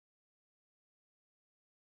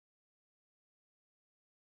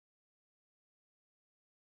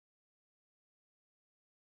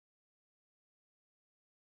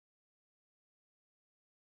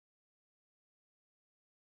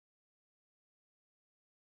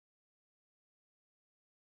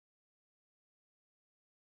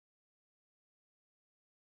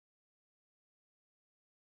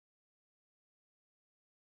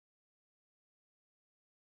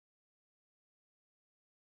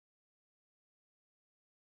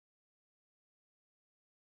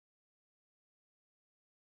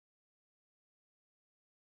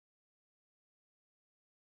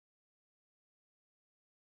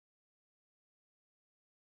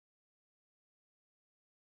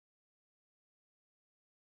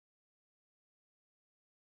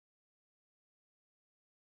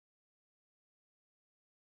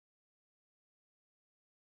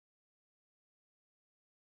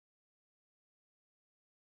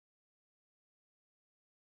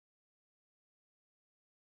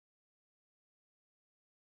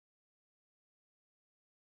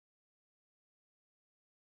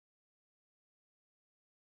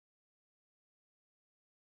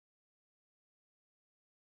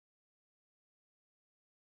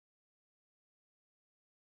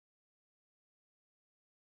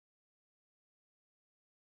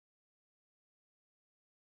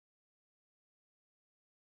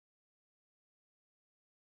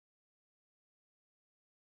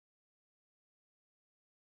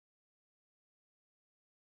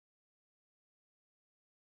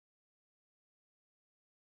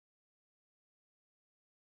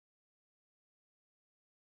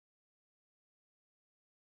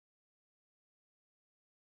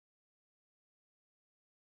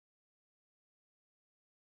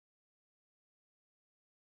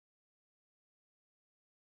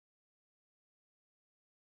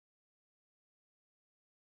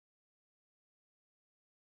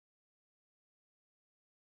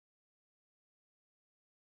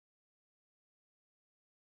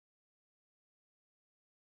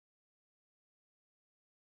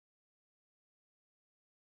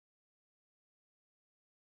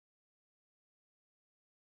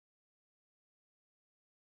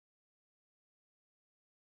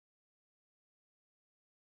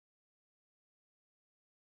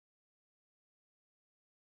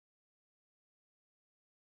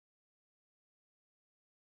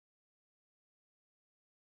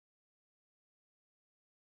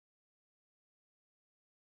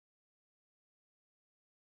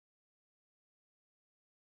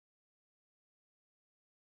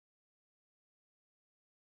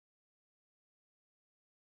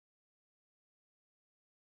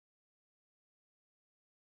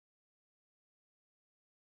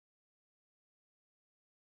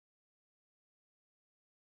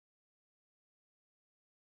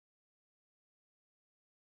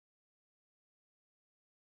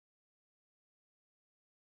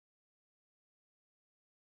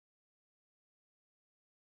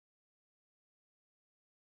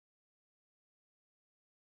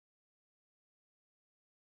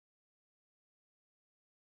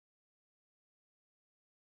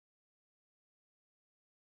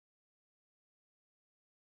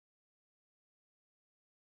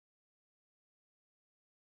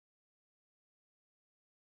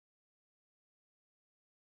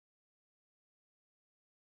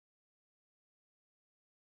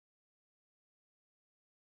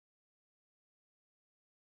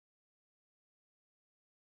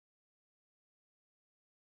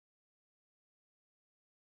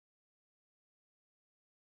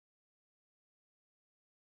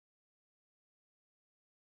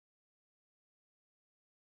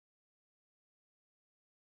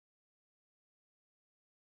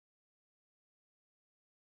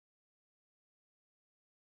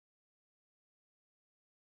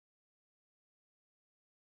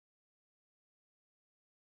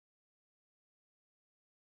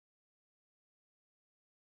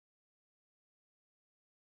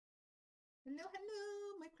Hello,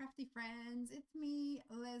 hello, my crafty friends. It's me,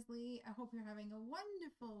 Leslie. I hope you're having a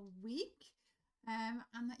wonderful week and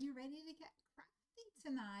that you're ready to get crafty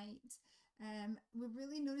tonight. We've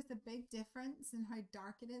really noticed a big difference in how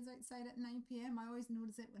dark it is outside at 9 p.m. I always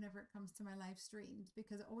notice it whenever it comes to my live streams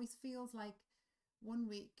because it always feels like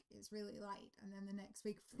one week is really light and then the next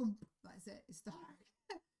week, boom, that's it, it's dark.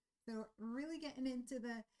 So really getting into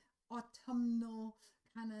the autumnal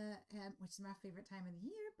kind of, which is my favorite time of the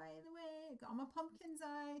year, by the way. Got all my pumpkins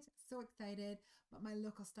out, so excited. But my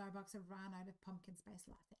local Starbucks have ran out of pumpkin spice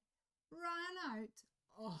latte. Ran out.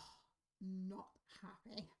 Oh, not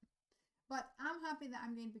happy. But I'm happy that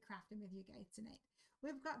I'm going to be crafting with you guys tonight.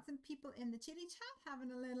 We've got some people in the chitty chat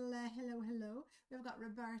having a little hello. We've got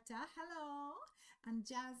Roberta, hello, and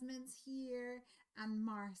Jasmine's here, and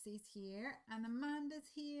Marcy's here, and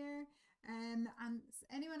Amanda's here. And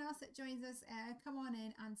anyone else that joins us, come on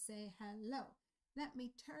in and say hello. Let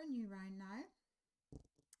me turn you around now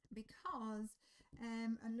because,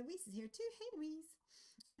 and Louise is here too. Hey, Louise.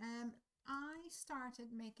 I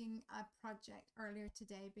started making a project earlier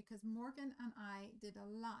today because Morgan and I did a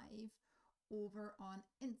live over on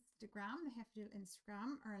Instagram. They have to do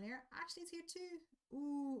Instagram earlier. Ashley's here too.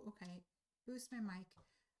 Ooh, okay. Boost my mic.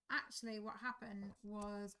 Actually, what happened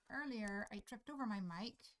was earlier I tripped over my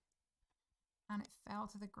mic and it fell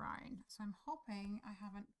to the ground. So I'm hoping I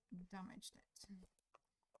haven't damaged it.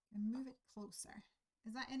 And move it closer.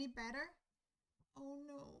 Is that any better? Oh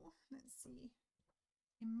no, let's see.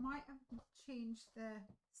 It might have changed the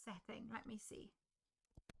setting. Let me see.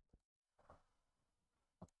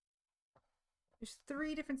 There's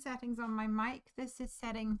 3 different settings on my mic. This is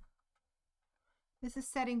setting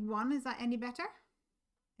 1. Is that any better?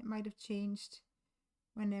 It might have changed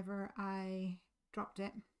whenever I dropped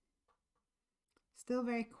it. Still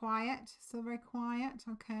very quiet. Still very quiet.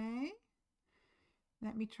 Okay.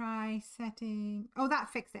 Let me try setting. Oh, that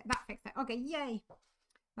fixed it. That fixed it. Okay, yay.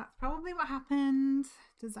 That's probably what happened.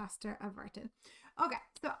 Disaster averted. Okay,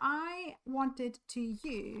 so I wanted to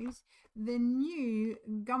use the new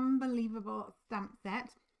Gumbelievable stamp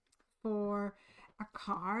set for a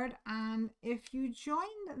card. And if you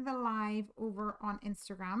joined the live over on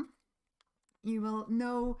Instagram, you will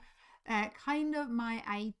know kind of my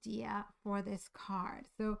idea for this card.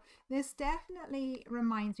 So this definitely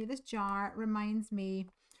reminds me, this jar reminds me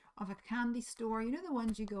of a candy store. You know, the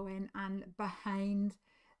ones you go in and behind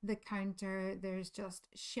the counter there's just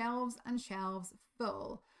shelves and shelves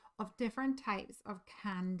full of different types of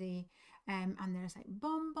candy, and there's like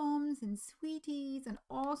bonbons and sweeties and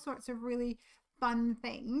all sorts of really fun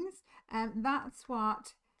things. That's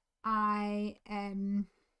what I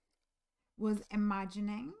was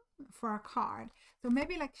imagining for a card. So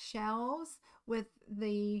maybe like shelves with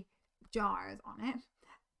the jars on it,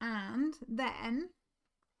 and then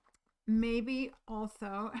maybe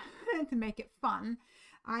also to make it fun,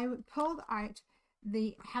 I pulled out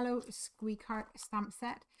the Hello Squeakheart stamp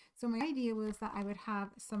set. So my idea was that I would have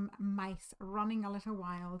some mice running a little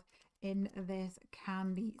wild in this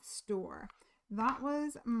candy store. That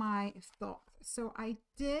was my thought. So I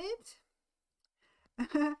did.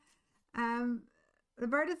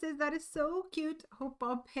 Roberta says that is so cute. Hope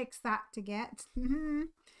Bob picks that to get.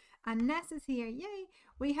 And Ness is here. Yay.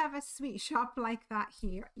 We have a sweet shop like that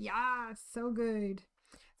here. Yeah, so good.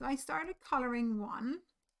 So I started coloring one,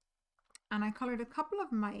 and I colored a couple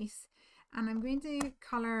of mice, and I'm going to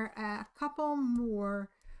color a couple more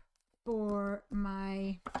for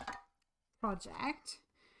my project.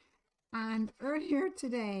 And earlier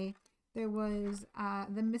today there was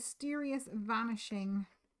the mysterious vanishing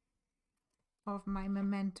of my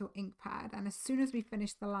Memento ink pad, and as soon as we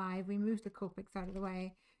finished the live we moved the Copics out of the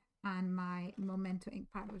way and my Memento ink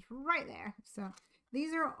pad was right there. So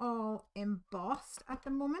these are all embossed at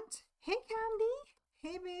the moment. Hey Candy,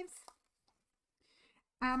 hey babes.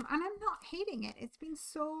 And I'm not hating it. It's been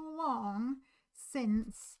so long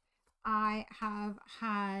since I have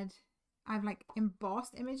had, I've like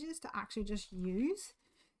embossed images to actually just use.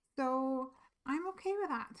 So I'm okay with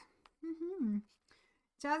that.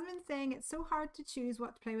 Jasmine saying it's so hard to choose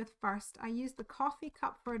what to play with first. I used the coffee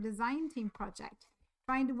cup for a design team project,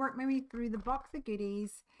 trying to work my way through the box of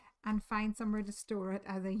goodies and find somewhere to store it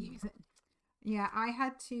as I use it. Yeah, I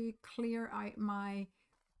had to clear out my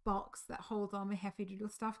box that holds all my Hefty Doodle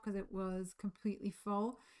stuff because it was completely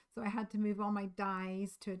full. So I had to move all my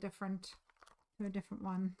dies to a different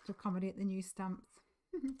one to accommodate the new stamps.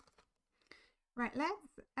 Right, let's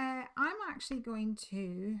I'm actually going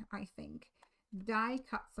to, I think, die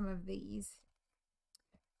cut some of these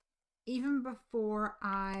even before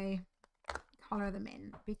I color them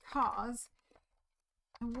in, because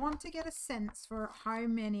I want to get a sense for how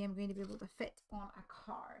many I'm going to be able to fit on a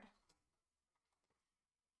card.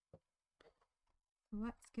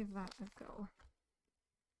 Let's give that a go.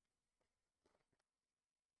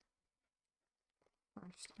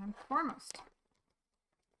 First and foremost.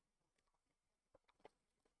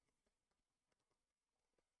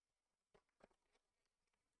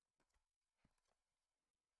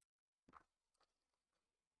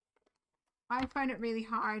 I found it really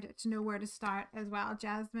hard to know where to start as well,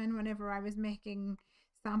 Jasmine, whenever I was making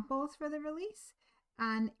samples for the release.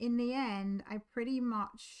 And in the end, I pretty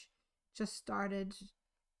much just started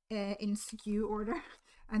in SKU order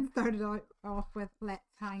and started off with Let's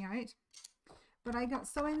Hang Out. But I got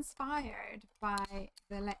so inspired by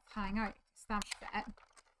the Let's Hang Out stamp set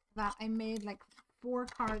that I made like 4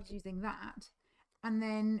 cards using that, and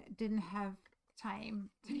then didn't have time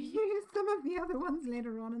to use some of the other ones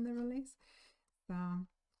later on in the release. So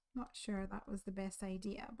not sure that was the best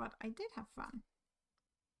idea, but I did have fun.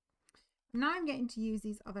 Now I'm getting to use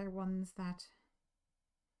these other ones that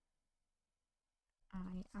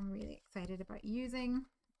I am really excited about using.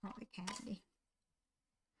 Oh, the candy.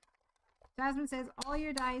 Jasmine says, all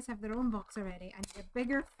your dies have their own box already. I need a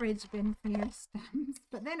bigger fridge bin for your stamps,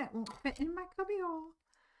 but then it won't fit in my cubby hole.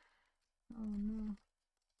 Oh no.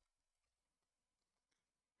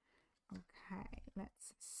 Okay,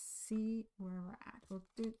 let's see where we're at. We'll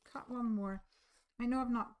cut one more. I know I've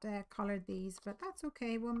not colored these, but that's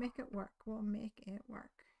okay. We'll make it work. We'll make it work.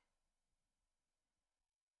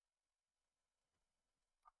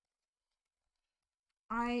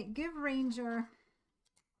 I give Ranger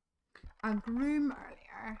a groom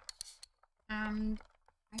earlier, and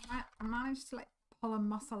I managed to like pull a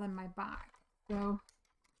muscle in my back. So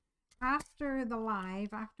after the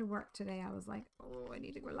live, after work today, I was like, oh, I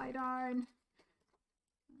need to go lie down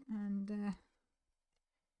and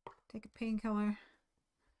take a painkiller.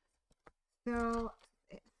 So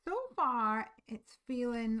far it's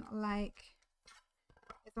feeling like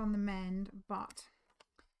it's on the mend, but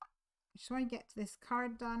I just want to get this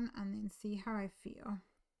card done and then see how I feel.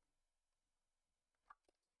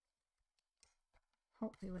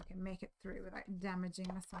 Hopefully we can make it through without damaging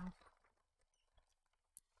myself.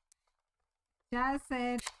 Jazz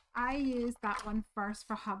said, I used that one first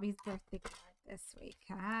for hubby's birthday card this week.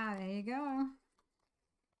 Ah, there you go.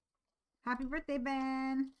 Happy birthday,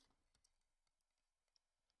 Ben.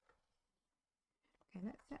 Okay,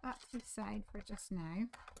 let's set that to the side for just now.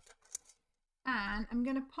 And I'm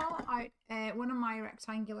going to pull out one of my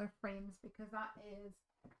rectangular frames because that is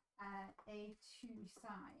A2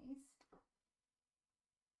 size.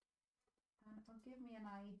 And it'll give me an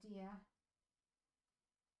idea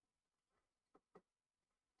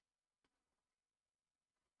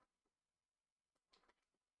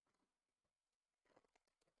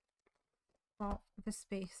of the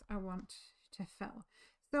space I want to fill.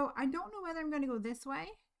 So I don't know whether I'm going to go this way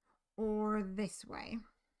or this way,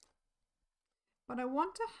 but I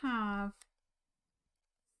want to have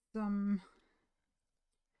some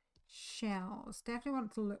shelves. Definitely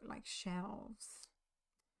want it to look like shelves.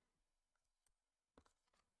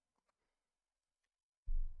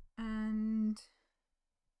 And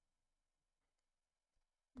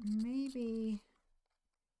maybe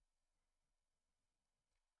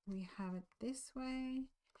we have it this way.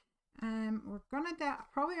 We're gonna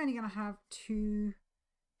probably only gonna have 2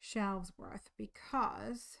 shelves worth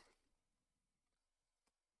because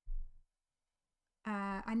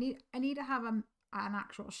I need to have an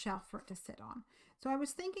actual shelf for it to sit on. So I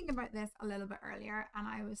was thinking about this a little bit earlier, and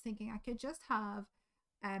I was thinking I could just have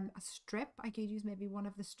a strip. I could use maybe one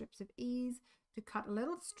of the strips of ease to cut a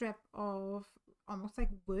little strip of almost like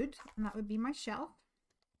wood, and that would be my shelf.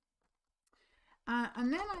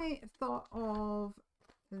 And then I thought of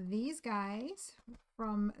these guys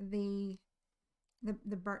from the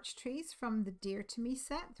birch trees from the Dear to Me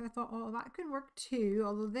set. So I thought, oh, that could work too,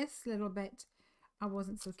 although this little bit I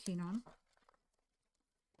wasn't so keen on.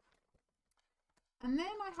 And then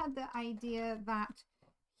I had the idea that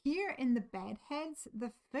here in the bed heads,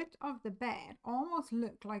 the foot of the bed almost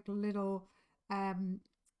looked like little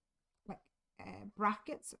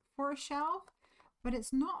brackets for a shelf, but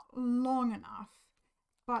it's not long enough.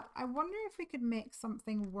 But I wonder if we could make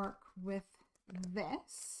something work with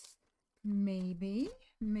this. Maybe.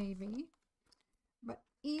 But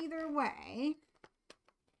either way,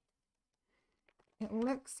 it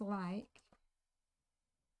looks like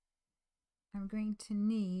I'm going to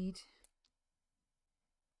need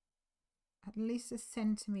at least 1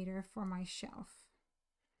 centimeter for my shelf.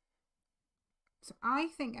 So I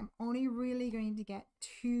think I'm only really going to get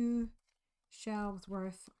 2 shelves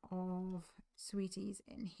worth of sweeties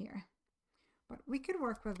in here. but we could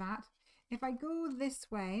work with that. If I go this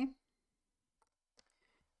way,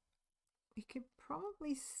 we could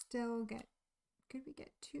probably still get, could we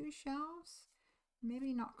get 2 shelves?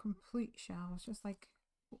 Maybe not complete shelves, just like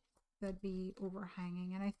they'd be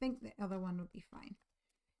overhanging, and I think the other one would be fine.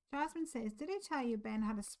 Jasmine says, did I tell you Ben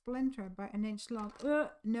had a splinter about an inch long?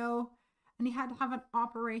 No. And he had to have an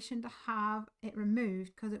operation to have it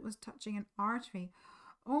removed because it was touching an artery.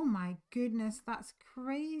 Oh my goodness, that's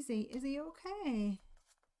crazy. Is he okay?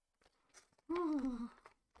 Oh,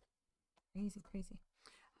 crazy, crazy.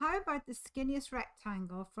 How about the skinniest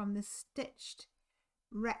rectangle from the stitched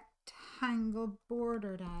rectangle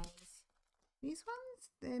border dies? These ones?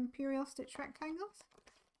 The Imperial Stitch rectangles?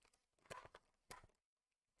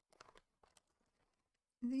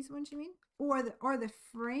 These ones you mean? Or the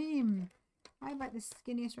frame. How about the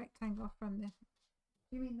skinniest rectangle from the,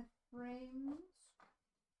 you mean the frames?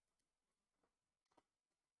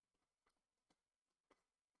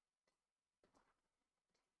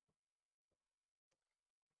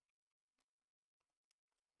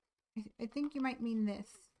 I think you might mean this.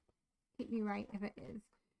 Keep me right if it is.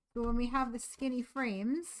 So when we have the skinny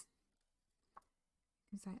frames,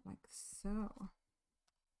 is that like so?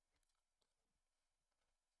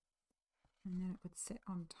 And then it would sit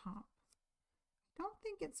on top. I don't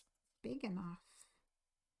think it's big enough.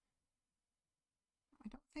 I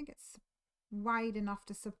don't think it's wide enough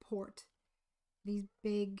to support these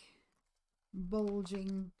big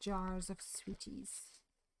bulging jars of sweeties.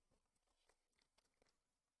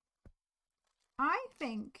 I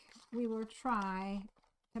think we will try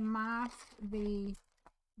to mask the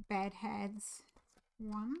bed heads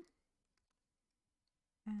one.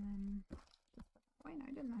 Why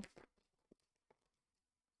not, didn't I?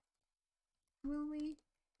 Will we?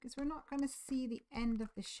 Because we're not going to see the end of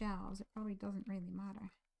the shelves. It probably doesn't really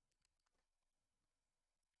matter.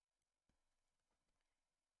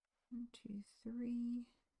 1, 2, 3.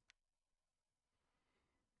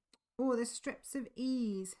 Oh, the strips of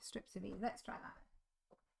ease. Strips of ease. Let's try that.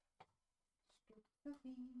 Strips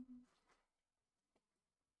of ease.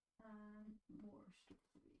 And more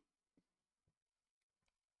strips of ease.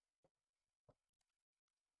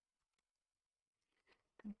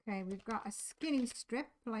 Okay, we've got a skinny strip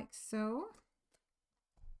like so.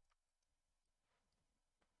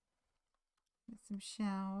 With some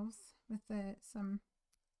shelves, with some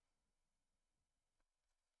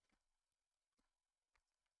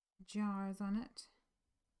jars on it.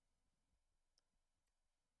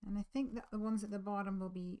 And I think that the ones at the bottom will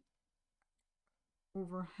be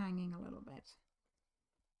overhanging a little bit.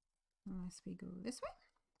 Unless we go this way.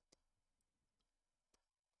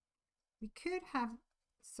 We could have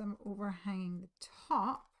some overhanging the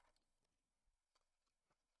top.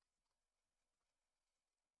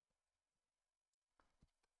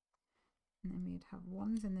 And then we'd have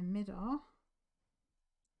ones in the middle.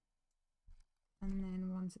 And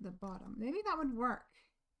then ones at the bottom. Maybe that would work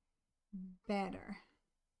better.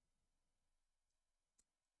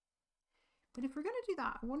 But if we're going to do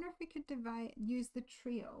that, I wonder if we could use the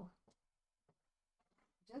trio.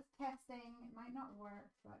 Just testing. It might not work,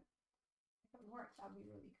 but if it works, that'd be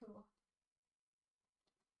really cool.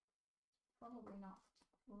 Probably not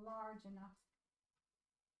large enough.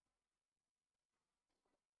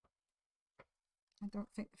 I don't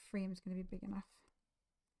think the frame's going to be big enough.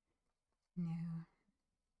 No.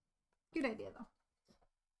 Good idea though.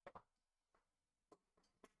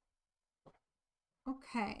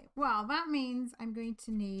 Okay, well that means I'm going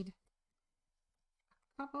to need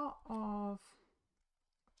a couple of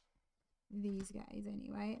these guys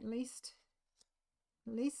anyway, at least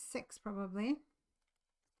 6 probably.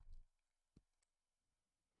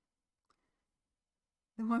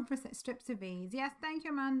 The 1% strips of ease. Yes, thank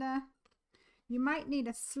you, Amanda. You might need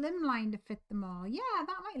a slimline to fit them all. Yeah,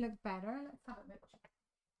 that might look better. Let's have a look.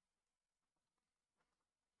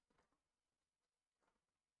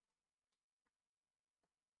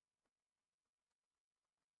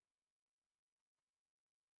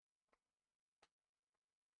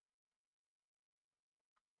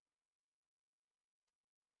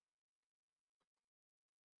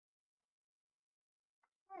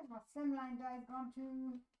 Where's my slimline dies gone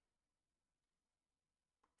to?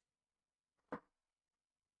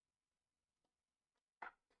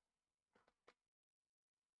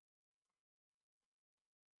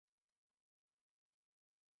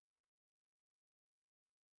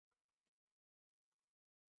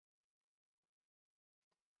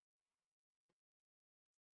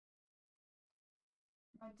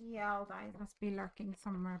 My DL dies must be lurking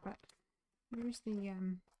somewhere, but here's the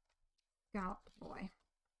scallop boy.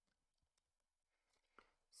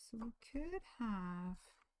 So we could have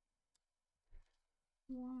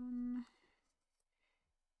 1,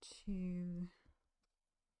 2,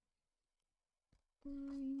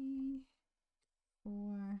 3,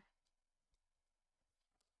 4.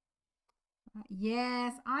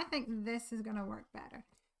 Yes, I think this is going to work better.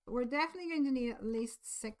 But we're definitely going to need at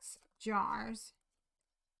least 6 jars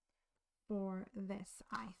for this,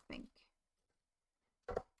 I think.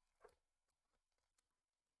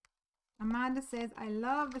 Amanda says, I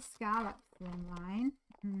love the scallop slimline.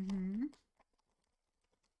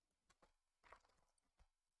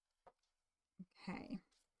 Okay.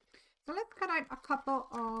 So let's cut out a couple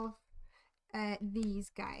of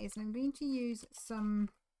these guys. I'm going to use some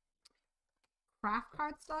craft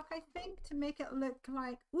cardstock, I think, to make it look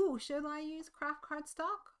like, ooh, should I use craft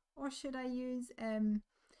cardstock or should I use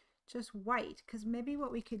just white? Because maybe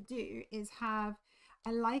what we could do is have,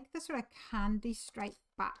 I like the sort of candy stripe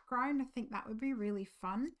background. I think that would be really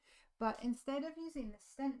fun. But instead of using the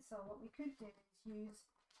stencil, what we could do is use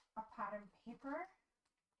a pattern paper.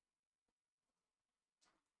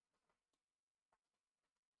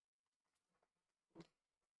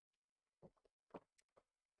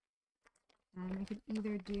 And we could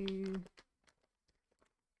either do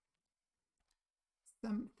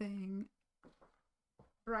something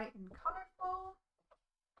bright and colorful,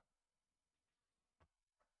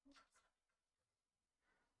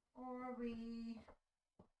 or we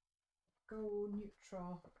go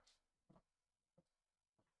neutral.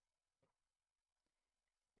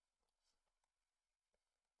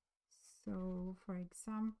 So, for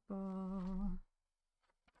example,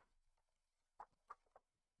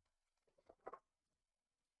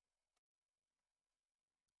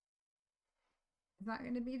 is that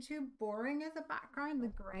going to be too boring as a background, the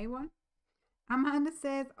gray one? Amanda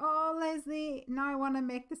says, oh, Lesley, now I want to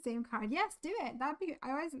make the same card. Yes, do it. That'd be,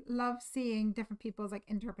 I always love seeing different people's like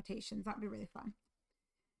interpretations. That'd be really fun.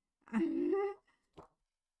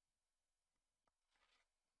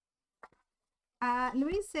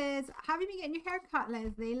 Louise says, have you been getting your hair cut,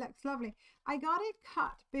 Lesley? Looks lovely. I got it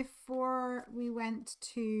cut before we went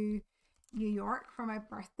to New York for my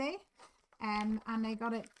birthday. And I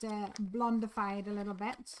got it blondified a little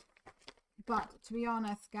bit. But to be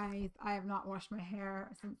honest, guys, I have not washed my hair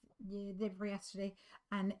since the day before yesterday,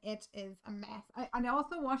 and it is a mess. I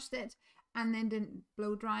also washed it and then didn't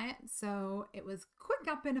blow dry it, so it was quick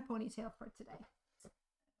up in a ponytail for today.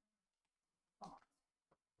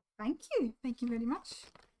 Thank you very much.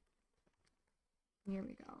 Here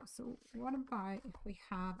we go. So what about if we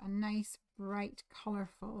have a nice, bright,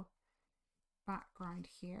 colorful background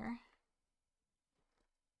here?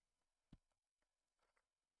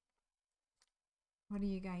 What do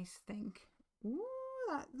you guys think? Ooh,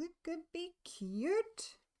 that could be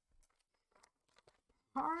cute.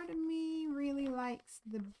 Part of me really likes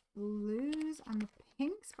the blues and the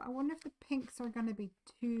pinks, but I wonder if the pinks are going to be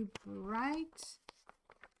too bright.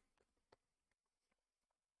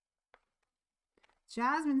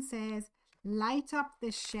 Jasmine says, light up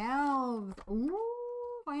the shelves. Ooh,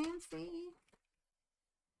 fancy.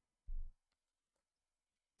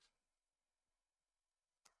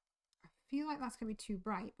 I feel like that's going to be too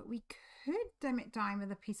bright, but we could dim it down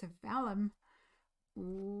with a piece of vellum.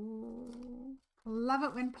 Ooh, love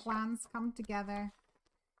it when plans come together.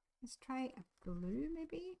 Let's try a blue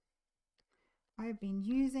maybe. I've been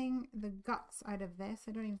using the guts out of this.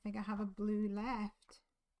 I don't even think I have a blue left.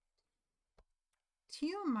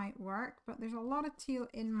 Teal might work, but there's a lot of teal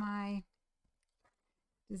in my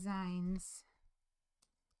designs.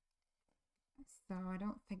 So I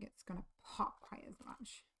don't think it's going to pop quite as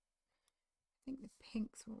much. I think the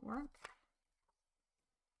pinks will work.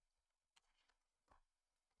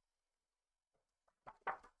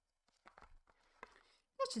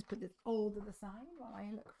 Let's just put this all to the side while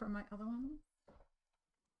I look for my other ones.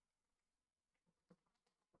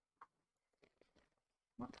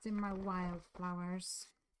 What's in my wildflowers?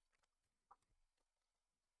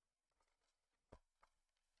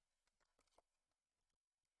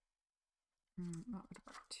 That would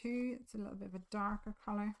work too. It's a little bit of a darker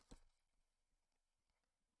color.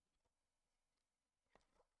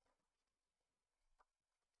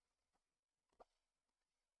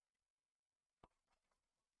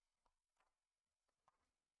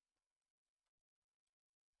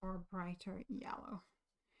 Or brighter yellow.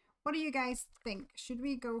 What do you guys think? Should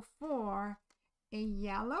we go for a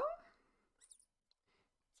yellow?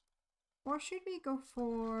 Or should we go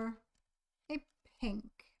for a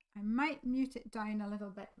pink? I might mute it down a little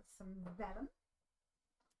bit with some vellum.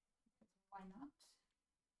 Why not?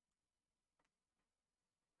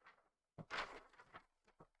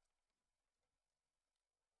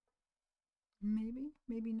 Maybe,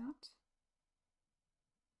 maybe not.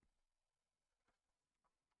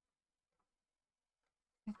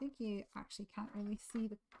 think you actually can't really see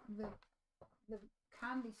the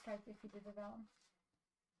candy stripe if you did it on.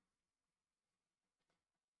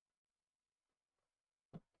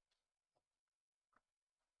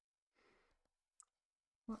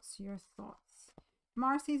 What's your thoughts?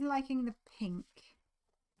 Marcy's liking the pink.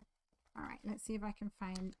 All right, let's see if I can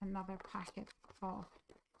find another packet of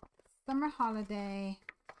Summer Holiday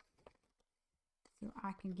so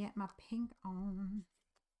I can get my pink on.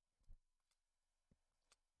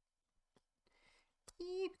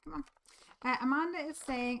 Come on. Amanda is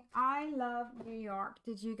saying, I love New York.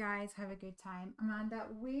 Did you guys have a good time? Amanda,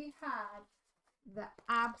 we had the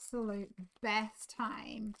absolute best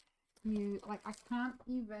time. I can't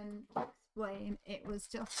even explain. It was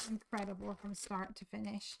just incredible from start to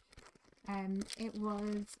finish. It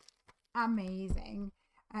was amazing.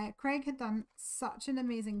 Craig had done such an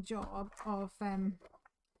amazing job of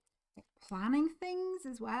planning things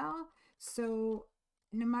as well. So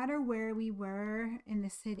no matter where we were in the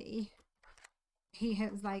city, he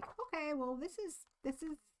was like, okay, well, this is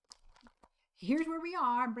here's where we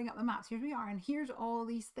are, bring up the maps, here's where we are, and here's all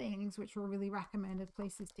these things which were really recommended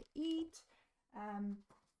places to eat.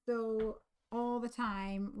 So all the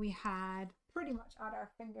time we had pretty much at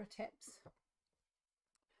our fingertips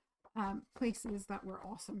places that were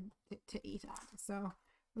awesome to eat at. So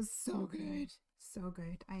it was so good, so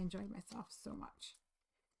good. I enjoyed myself so much.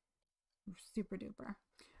 Super duper.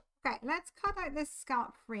 Okay, let's cut out this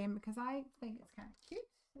scallop frame because I think it's kind of cute.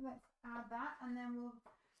 So let's add that, and then we'll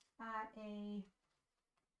add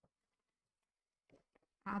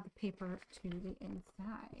the paper to the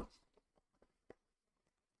inside,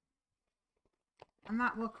 and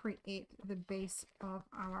that will create the base of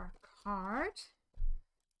our card,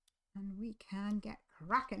 and we can get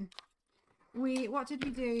cracking. What did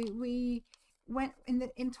we do? We went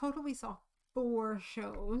in total we saw 4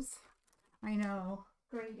 shows. I know,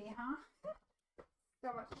 greedy, huh?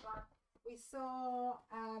 So much fun. We saw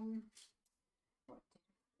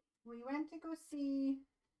we went to go see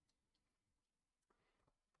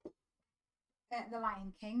The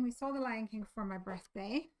Lion King. We saw The Lion King for my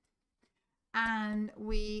birthday, and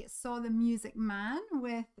we saw The Music Man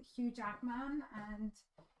with Hugh Jackman and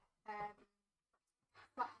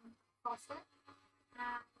Foster,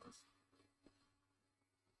 and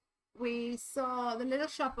we saw The Little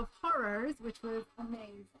Shop of Horrors, which was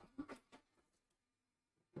amazing.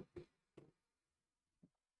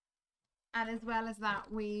 And as well as that,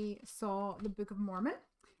 we saw The Book of Mormon.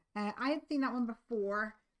 I had seen that one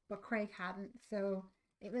before, but Craig hadn't. So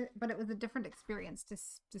it was a different experience to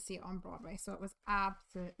see it on Broadway. So it was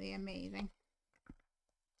absolutely amazing.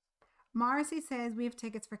 Marcy says we have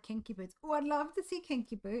tickets for Kinky Boots. Oh, I'd love to see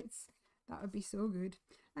Kinky Boots. That would be so good.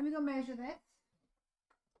 Let me go measure this.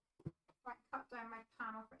 Right, cut down my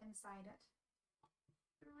panel for inside it.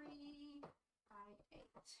 3 by 8.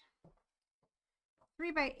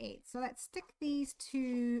 3 by 8. So let's stick these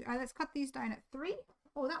to, let's cut these down at 3.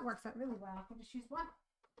 Oh, that works out really well. I can just use one.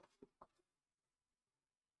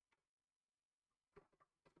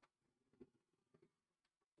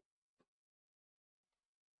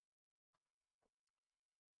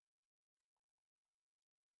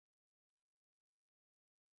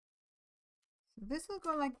 So this will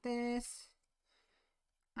go like this.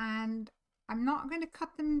 And I'm not going to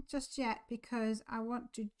cut them just yet because I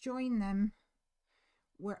want to join them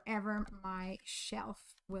wherever my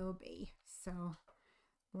shelf will be. So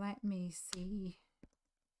let me see.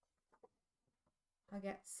 I'll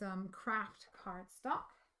get some craft cardstock.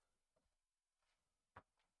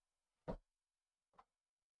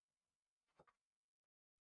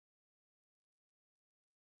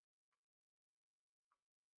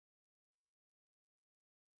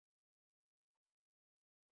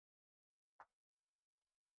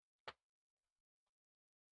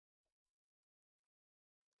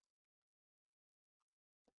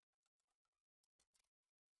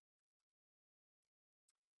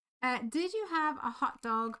 Did you have a hot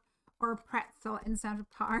dog or a pretzel in Central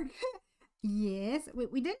Park? Yes,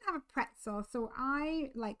 we didn't have a pretzel, so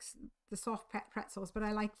I like the soft pretzels, but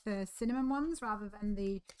I like the cinnamon ones rather than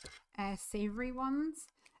the savory ones.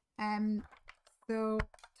 So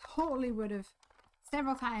totally would have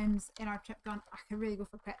several times in our trip gone, I could really go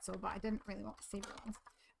for pretzel, but I didn't really want the savory ones.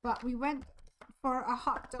 But we went for a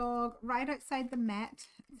hot dog right outside the Met,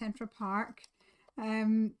 Central Park.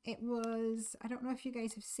 It was, I don't know if you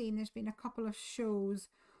guys have seen, there's been a couple of shows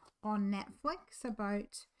on Netflix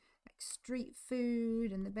about like street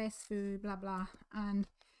food and the best food, blah blah, and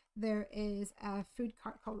there is a food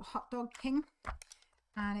cart called Hot Dog King,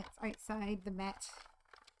 and it's outside the Met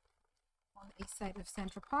on the east side of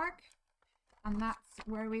Central Park. and that's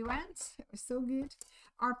where we went. It was so good.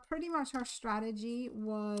 Pretty much our strategy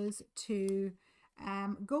was to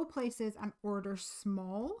go places and order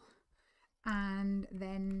small, and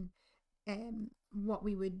then what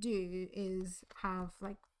we would do is have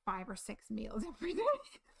like 5 or 6 meals every day.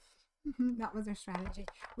 That was our strategy.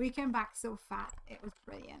 We came back so fat, it was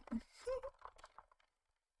brilliant.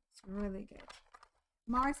 It's really good.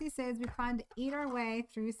 Marcy says we plan to eat our way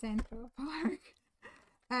through Central Park.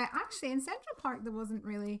 Actually, in Central Park, there wasn't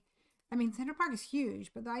really. I mean, Central Park is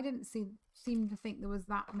huge, but I didn't seem to think there was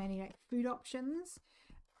that many like food options.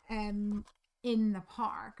 In the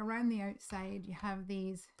park, around the outside, you have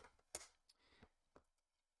these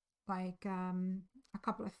like a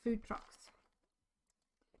couple of food trucks,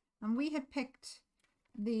 and we had picked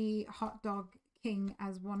the Hot Dog King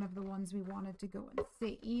as one of the ones we wanted to go and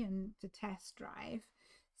see and to test drive.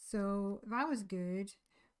 So that was good,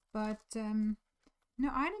 but no,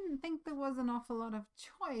 I didn't think there was an awful lot of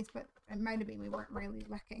choice, but it might have been we weren't really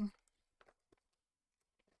looking.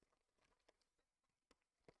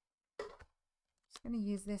 Just going to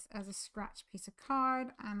use this as a scratch piece of card,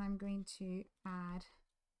 and I'm going to add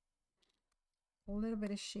a little bit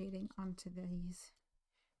of shading onto these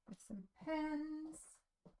with some pens.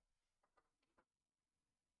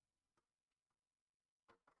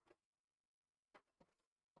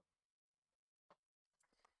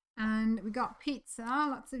 And we got pizza,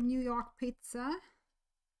 lots of New York pizza.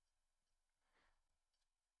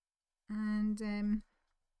 And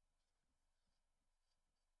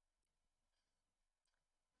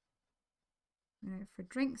we went for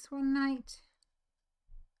drinks one night.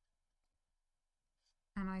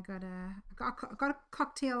 And I got a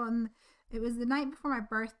cocktail on, it was the night before my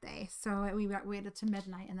birthday. So we waited to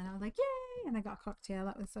midnight, and then I was like, yay! And I got a cocktail.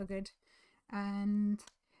 That was so good. And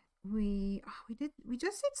we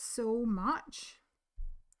just did so much.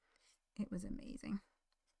 It was amazing.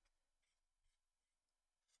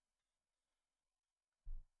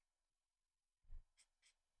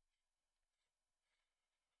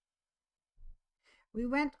 We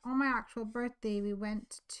went on my actual birthday, we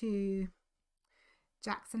went to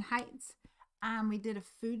Jackson Heights and we did a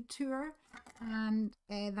food tour, and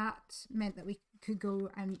that meant that we could go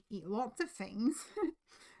and eat lots of things,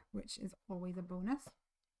 which is always a bonus.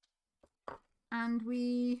 And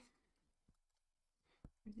where's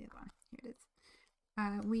the other one? Here it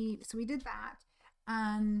is. We did that,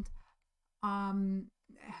 and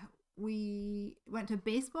we went to a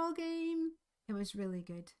baseball game. It was really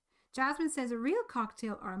good. Jasmine says a real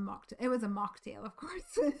cocktail or a mocktail. It was a mocktail, of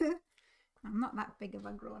course. I'm not that big of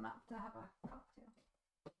a grown up to have a cocktail.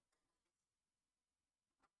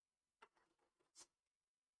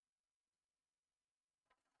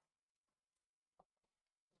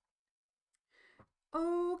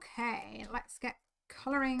 Okay, let's get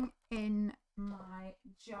colouring in my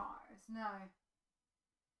jars. Now, I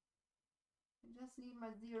just need my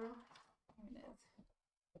zero. Here it is.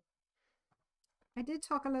 I did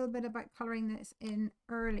talk a little bit about colouring this in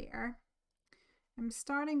earlier. I'm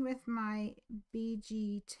starting with my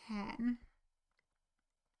BG10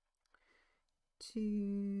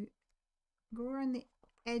 to go around the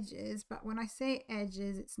edges, but when I say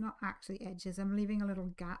edges, it's not actually edges. I'm leaving a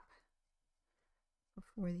little gap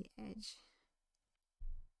before the edge.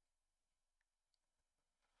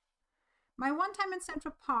 My one time in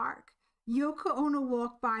Central Park, Yoko Ono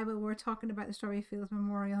walked by while we were talking about the Strawberry Fields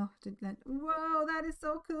Memorial. Whoa, that is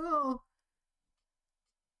so cool.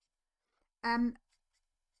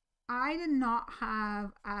 I did not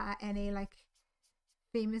have any like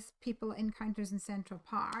famous people encounters in Central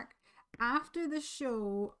Park. After the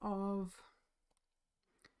show of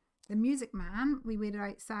The Music Man, we waited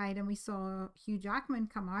outside and we saw Hugh Jackman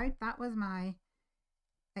come out. That was my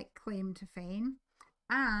like claim to fame.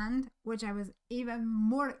 And which I was even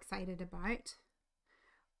more excited about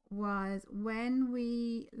was when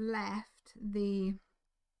we left the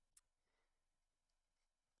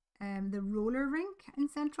roller rink in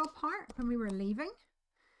Central Park. When we were leaving,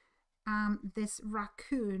 this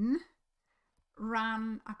raccoon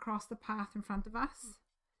ran across the path in front of us,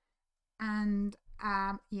 and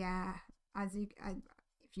yeah,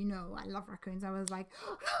 if you know, I love raccoons. I was like,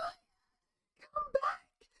 oh, come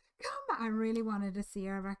back. I really wanted to see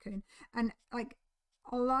a raccoon. And like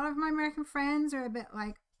a lot of my American friends are a bit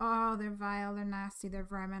like, oh, they're vile, they're nasty, they're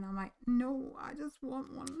vermin. I'm like, no, I just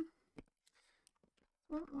want one.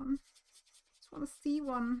 Just want to see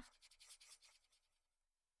one.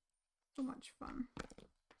 So much fun.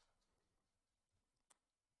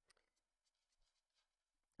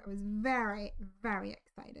 I was very, very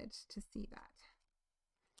excited to see that.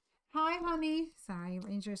 Hi, honey. Sorry,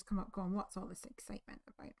 Rangers come up going, what's all this excitement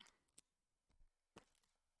about?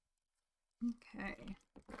 Okay.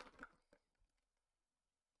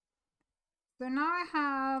 So now I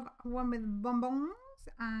have one with bonbons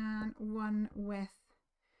and one with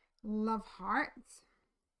love hearts.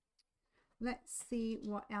 Let's see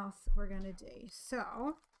what else we're going to do.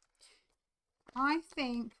 So I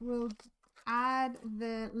think we'll add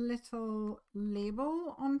the little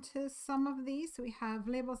label onto some of these. So we have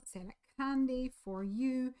labels that say like candy, for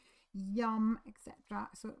you, yum, etc.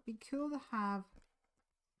 So it'd be cool to have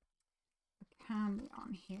a candy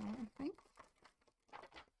on here, I think.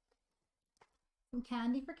 Some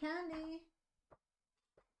candy for candy.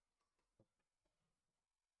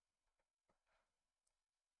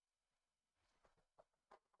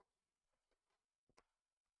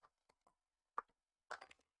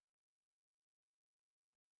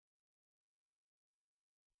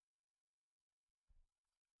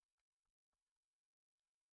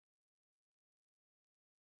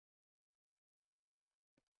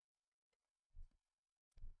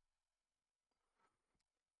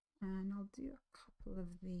 And I'll do a couple of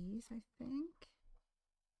these, I think.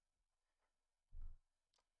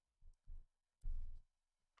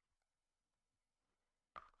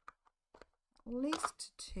 At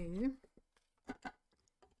least two.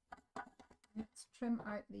 Let's trim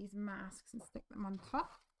out these masks and stick them on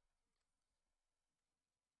top.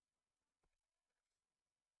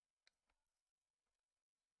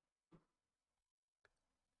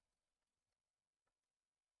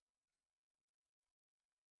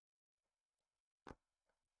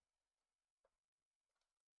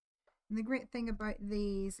 And the great thing about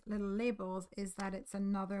these little labels is that it's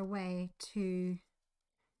another way to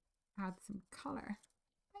add some color.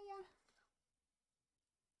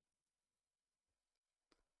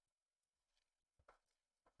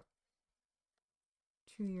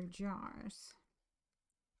 To your jars.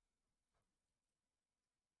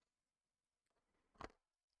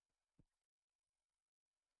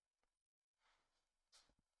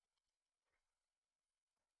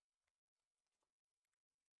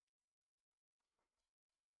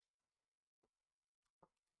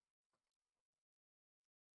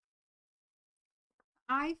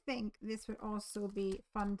 I think this would also be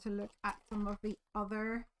fun to look at some of the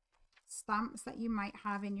other stamps that you might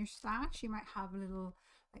have in your stash. You might have little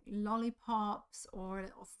like lollipops or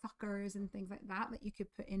little suckers and things like that that you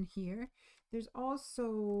could put in here. There's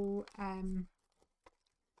also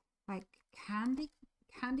like candy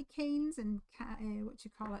canes and what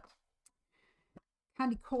you call it,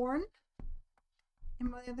 candy corn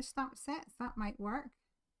in one of the other stamp sets. That might work.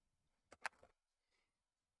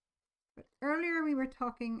 But earlier we were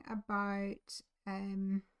talking about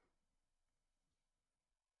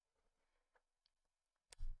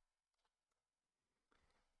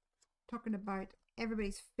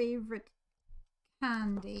everybody's favorite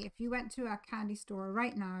candy. If you went to a candy store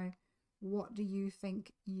right now, what do you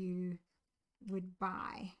think you would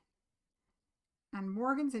buy? And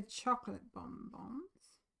Morgan said chocolate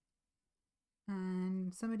bonbons.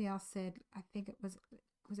 And somebody else said, I think it was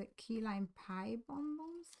it key lime pie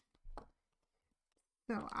bonbons?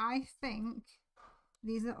 So I think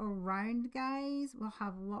these little round guys will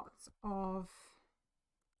have lots of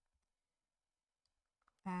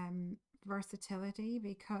versatility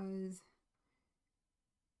because,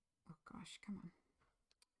 oh gosh, come on.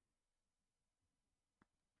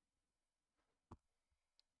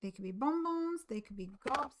 They could be bonbons, they could be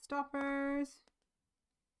gobstoppers.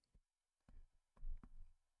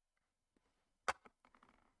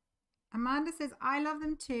 Amanda says, I love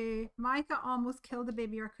them too. Micah almost killed a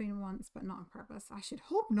baby raccoon once, but not on purpose. I should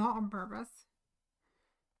hope not on purpose.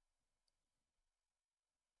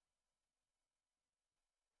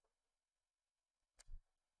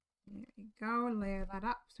 There you go, layer that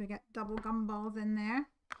up so we get double gumballs in there.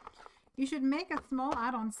 You should make a small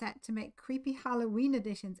add-on set to make creepy Halloween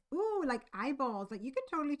editions. Ooh, like eyeballs. Like you could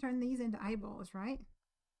totally turn these into eyeballs, right?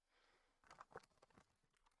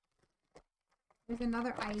 There's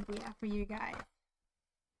another idea for you guys.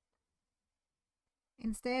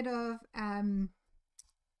 Instead of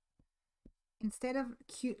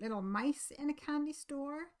cute little mice in a candy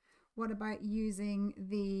store, what about using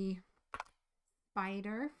the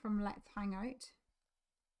spider from Let's Hang Out?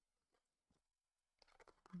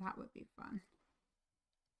 That would be fun.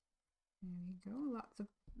 There we go. Lots of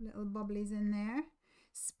little bubblies in there.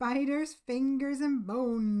 Spiders, fingers, and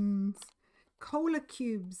bones. Cola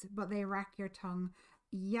cubes, but they rack your tongue.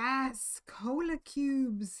 Yes, cola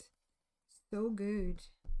cubes. So good.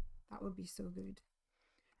 That would be so good.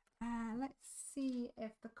 Let's see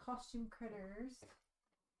if the costume critters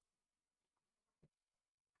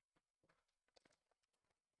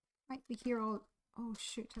might be here all. Oh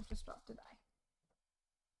shoot, I've just dropped a die.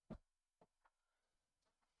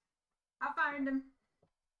 found him.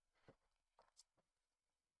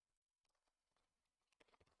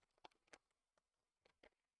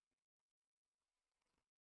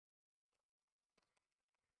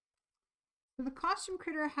 So the costume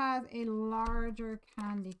critter has a larger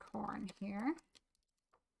candy corn here.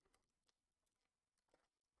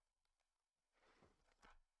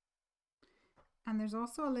 And there's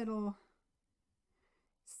also a little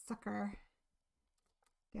sucker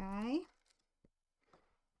guy,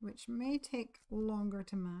 which may take longer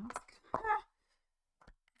to mask.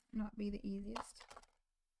 Not be the easiest.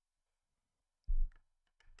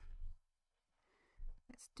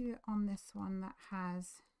 Let's do it on this one that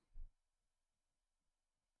has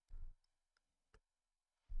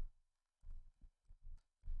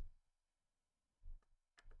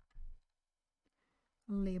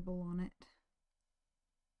a label on it.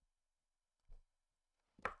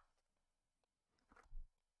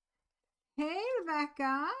 Hey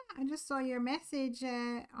Rebecca, I just saw your message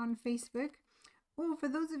on Facebook. Oh, for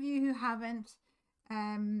those of you who haven't,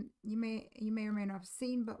 you may or may not have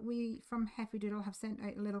seen, but we from Heffy Doodle have sent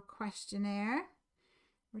out a little questionnaire.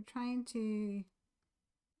 We're trying to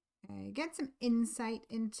get some insight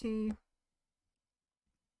into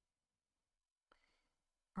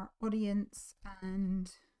our audience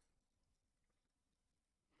and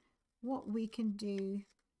what we can do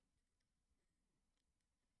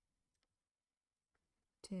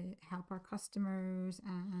to help our customers,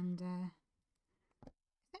 and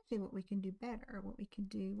essentially what we can do better, what we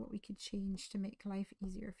could change to make life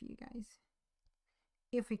easier for you guys,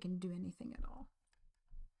 if we can do anything at all.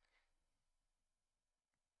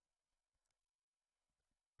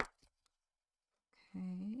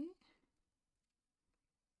 Okay.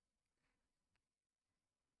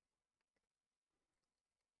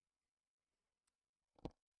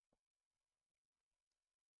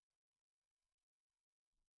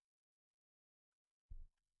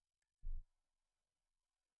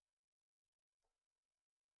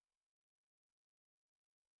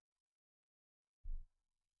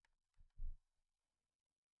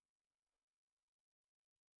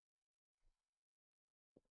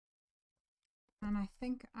 And I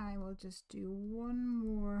think I will just do one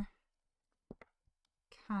more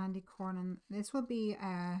candy corn, and this will be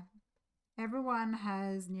everyone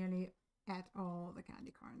has nearly ate all the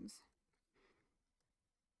candy corns.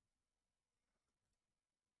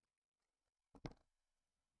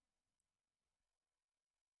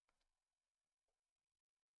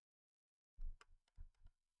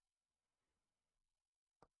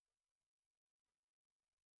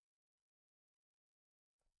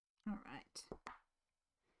 All right.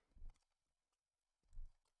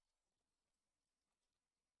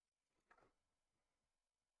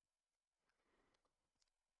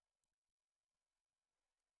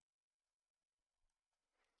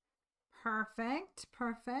 Perfect,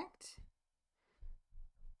 perfect.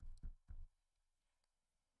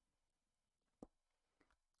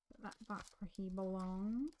 Put that back where he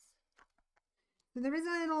belongs. So there is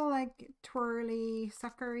a little like twirly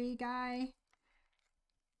suckery guy.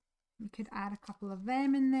 You could add a couple of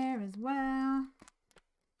them in there as well.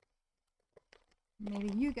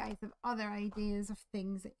 Maybe you guys have other ideas of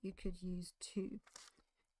things that you could use too.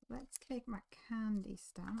 Let's take my candy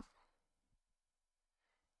stamp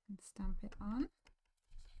and stamp it on.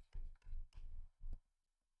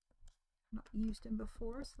 Not used him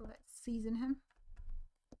before, so let's season him.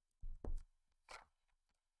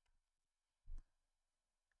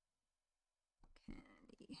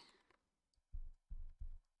 Candy.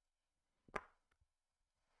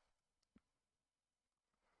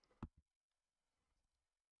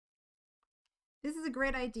 This is a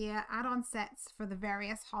great idea. Add-on sets for the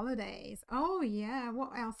various holidays. Oh yeah, what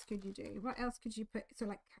else could you do? What else could you put? So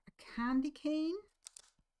like a candy cane.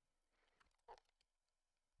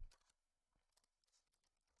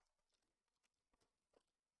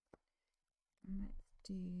 And let's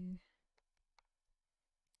do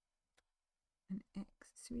an X.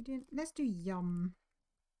 So we do, let's do yum.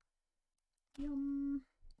 Yum.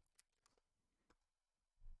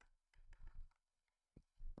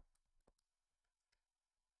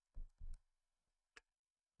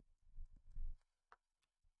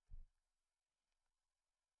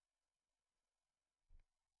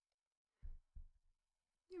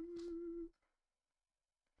 Yum.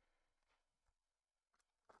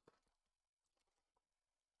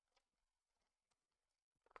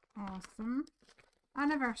 Awesome.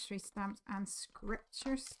 Anniversary stamps and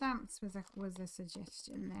scripture stamps was a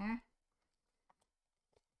suggestion there.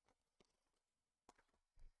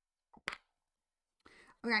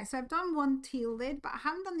 Okay, so I've done one teal lid, but I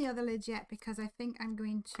haven't done the other lid yet because I think I'm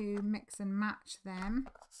going to mix and match them.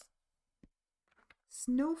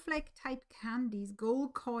 Snowflake type candies,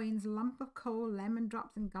 gold coins, lump of coal, lemon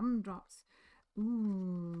drops, and gumdrops.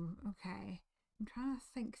 Ooh, okay. I'm trying to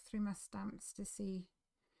think through my stamps to see.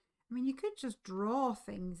 I mean, you could just draw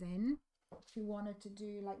things in if you wanted to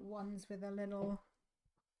do like ones with a little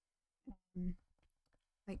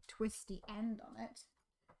like twisty end on it,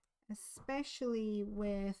 especially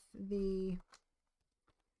with the,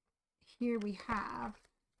 here we have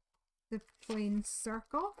the plain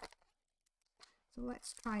circle. So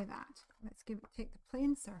let's try that. Let's take the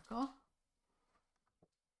plain circle.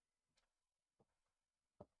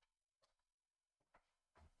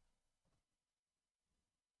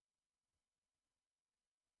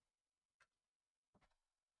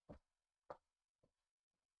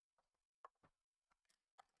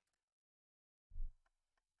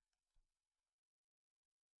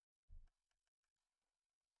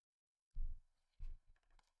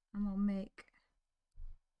 And we'll make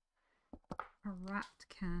a rat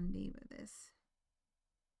candy with this.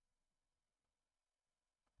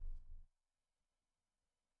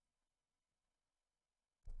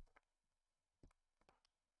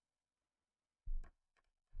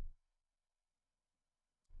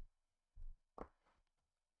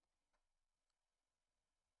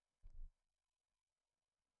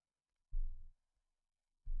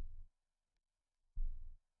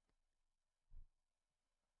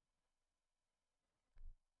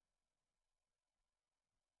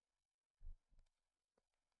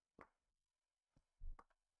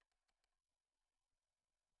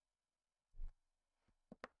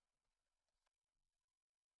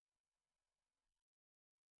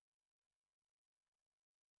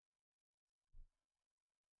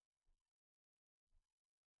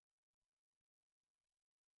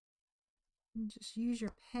 And just use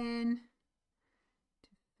your pen to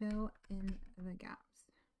fill in the gaps.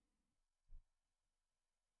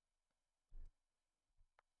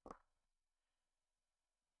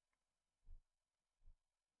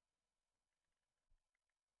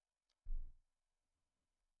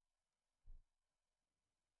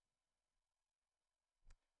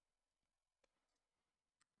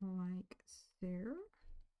 Like so.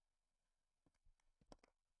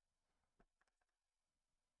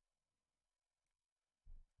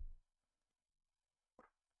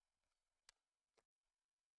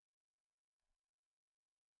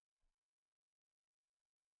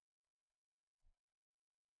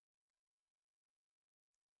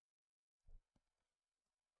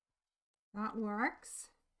 That works.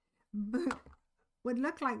 But would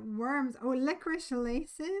look like worms. Oh, licorice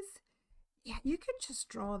laces. Yeah, you could just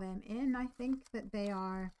draw them in. I think that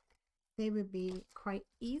they would be quite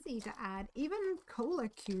easy to add. Even cola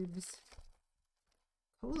cubes.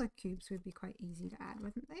 Cola cubes would be quite easy to add,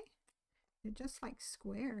 wouldn't they? They're just like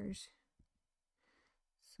squares.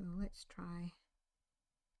 So let's try.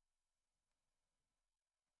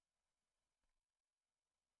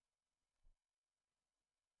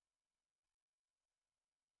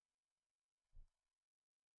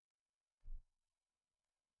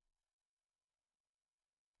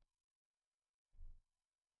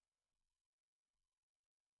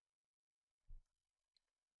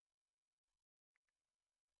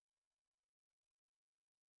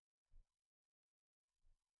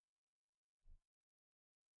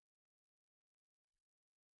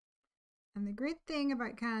 And the great thing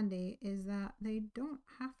about candy is that they don't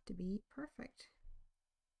have to be perfect.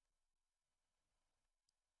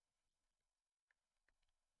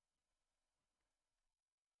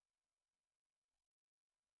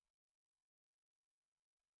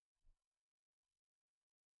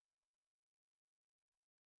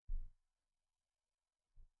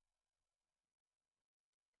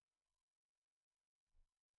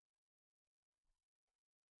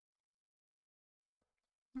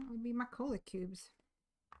 That would be my cola cubes.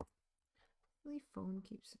 The phone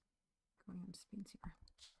keeps going on spins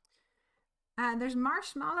here. There's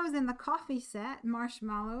marshmallows in the coffee set.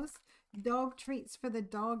 Marshmallows. Dog treats for the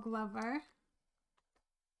dog lover.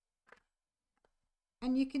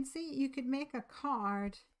 And you can see you could make a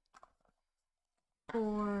card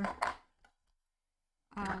for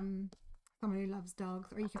someone who loves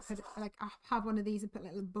dogs, or you could put like have one of these and put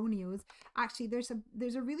little bonios. Actually, there's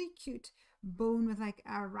a really cute bone with like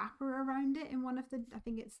a wrapper around it in one of the, I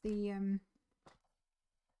think it's the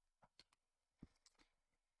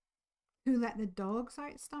Who Let the Dogs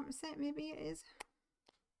Out stamp set, maybe it is.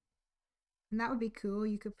 And that would be cool.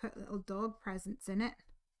 You could put little dog presents in it.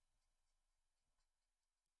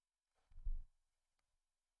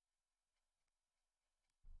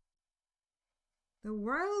 The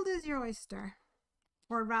world is your oyster.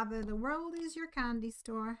 Or rather, the world is your candy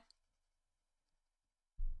store.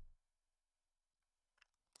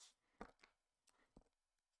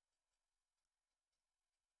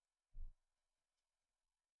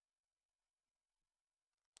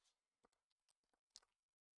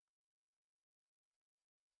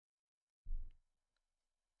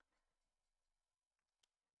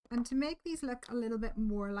 And to make these look a little bit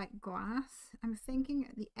more like glass, I'm thinking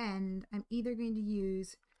at the end, I'm either going to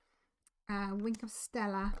use a wink of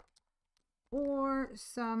Stella or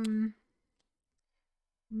some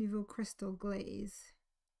Nouveau Crystal glaze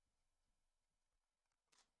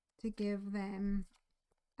to give them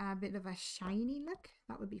a bit of a shiny look.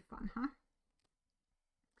 That would be fun, huh?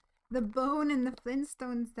 The bone in the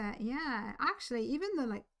Flintstones set, yeah. Actually, even the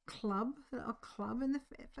like club, the little club in the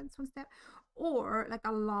Flintstones set, or like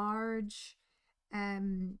a large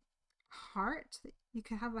heart. You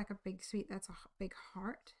could have like a big sweet that's a big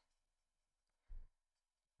heart.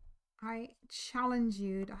 I challenge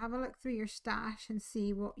you to have a look through your stash and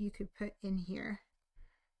see what you could put in here.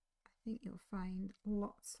 I think you'll find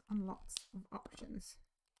lots and lots of options.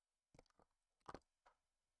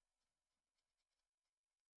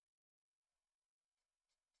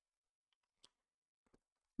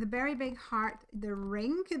 The very big heart, the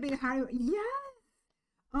ring could be the heart. Yes!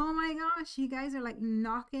 Oh my gosh, you guys are like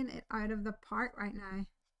knocking it out of the park right now.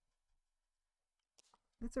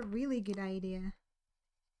 That's a really good idea.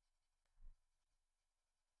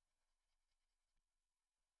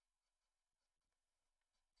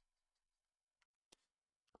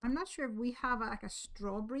 I'm not sure if we have like a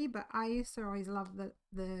strawberry, but I used to always love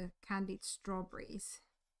the candied strawberries.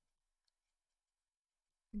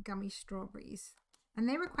 Gummy strawberries. And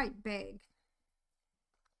they were quite big.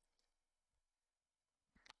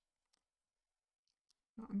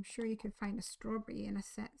 Well, I'm sure you could find a strawberry in a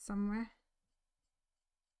set somewhere.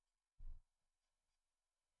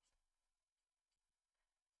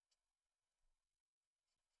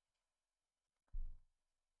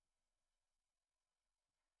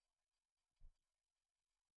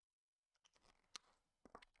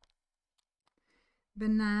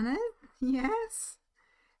 Bananas, yes.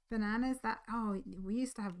 Bananas, that, oh, we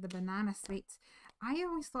used to have the banana sweets. I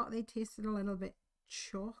always thought they tasted a little bit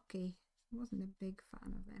chalky. I wasn't a big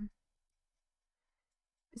fan of them.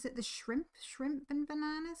 Is it the shrimp? Shrimp and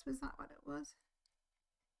bananas? Was that what it was?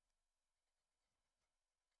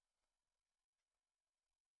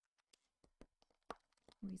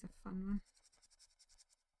 Always a fun one.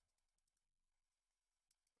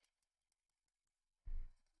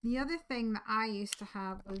 The other thing that I used to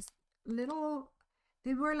have was little,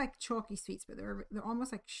 they were like chalky sweets, but they're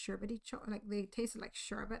almost like sherbety, like they tasted like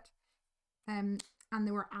sherbet. And they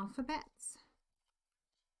were alphabets.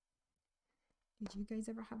 Did you guys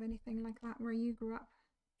ever have anything like that where you grew up?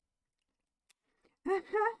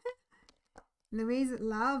 Louise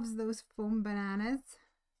loves those foam bananas.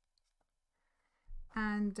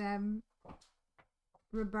 And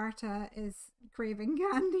Roberta is craving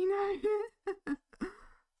candy now.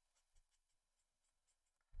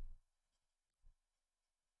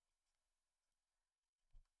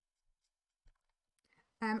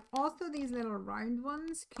 Also, these little round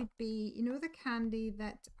ones could be, you know, the candy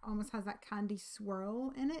that almost has that candy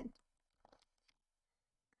swirl in it.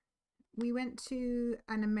 We went to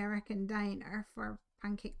an American diner for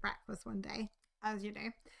pancake breakfast one day, as you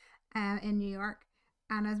do, in New York.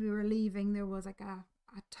 And as we were leaving, there was like a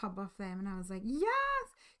tub of them. And I was like,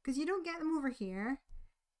 yes, because you don't get them over here.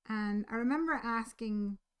 And I remember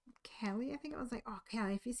asking Kelly, I think it was like, oh,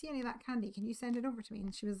 Kelly, if you see any of that candy, can you send it over to me?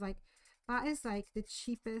 And she was like, that is like the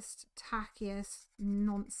cheapest, tackiest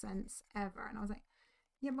nonsense ever. And I was like,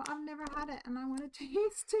 yeah, but I've never had it and I want to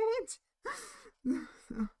taste it. That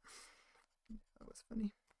was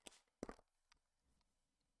funny.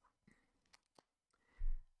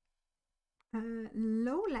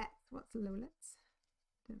 Lolets. What's Lolets?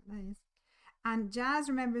 Don't know those. And Jazz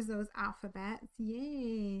remembers those alphabets.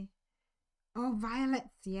 Yay. Oh, violets.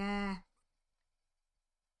 Yeah.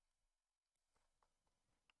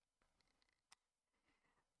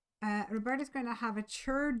 Roberta's going to have a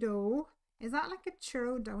churro. Is that like a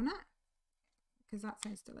churro donut? Because that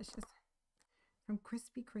sounds delicious. From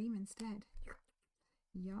Krispy Kreme instead.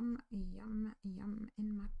 Yum, yum, yum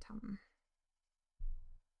in my tum.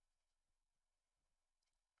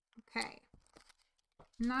 Okay.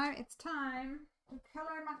 Now it's time to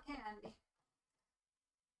color my candy.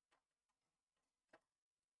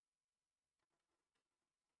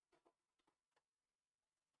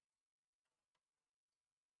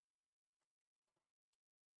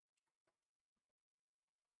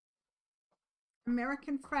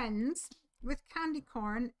 American Friends with candy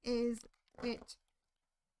corn, is it,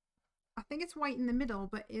 I think it's white in the middle,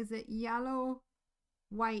 but is it yellow,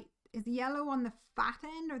 white? Is yellow on the fat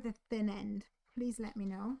end or the thin end? Please let me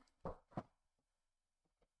know.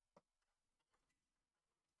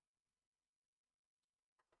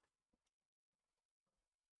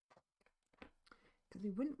 Because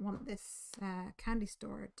we wouldn't want this candy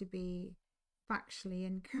store to be factually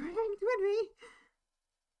incorrect, would we?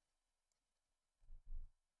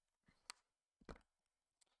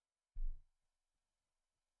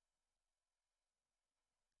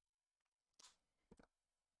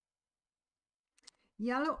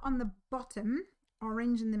 Yellow on the bottom,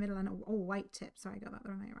 orange in the middle, and white tip. Sorry, I got that the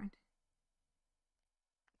wrong way around.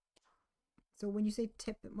 So when you say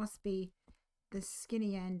tip, it must be the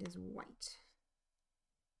skinny end is white.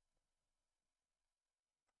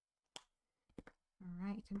 All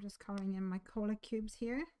right, I'm just coloring in my cola cubes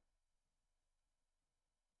here.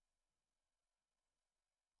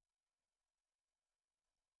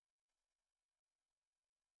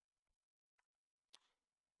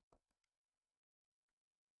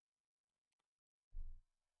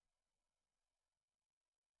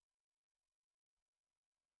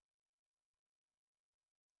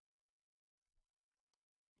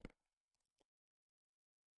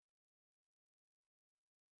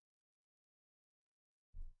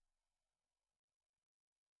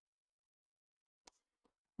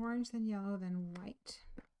 Orange, then yellow, then white.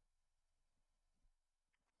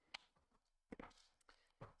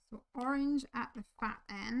 So orange at the fat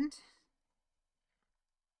end.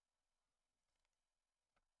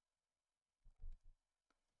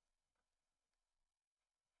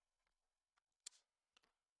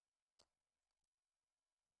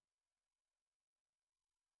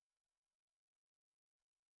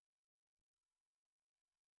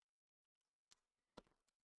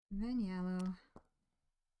 And then yellow.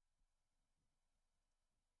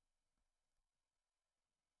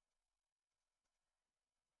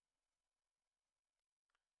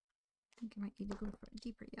 I think I might need to go for a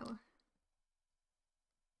deeper yellow.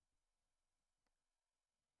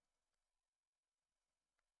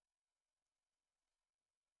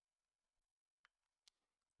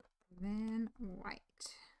 Then white.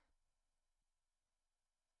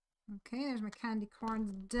 Okay, there's my candy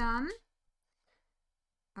corns done.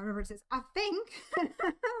 I remember it says, I think.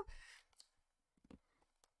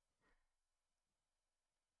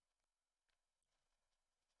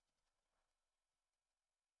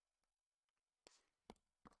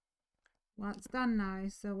 Well, it's done now,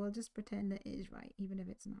 so we'll just pretend it is right, even if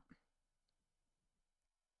it's not.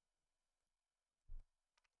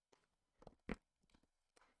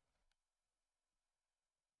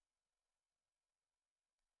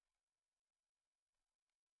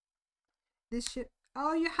 This should,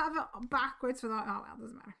 oh, you have it backwards for that. Oh, well,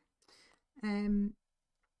 doesn't matter.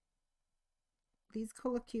 These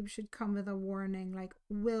color cubes should come with a warning, like,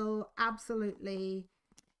 will absolutely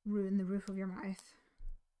ruin the roof of your mouth.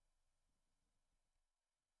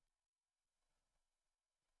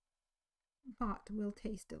 But will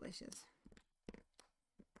taste delicious.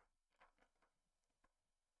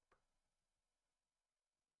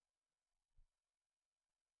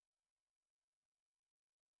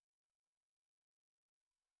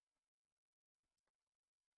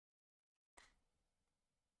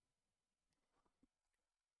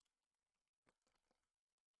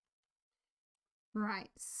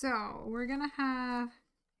 Right, so we're gonna have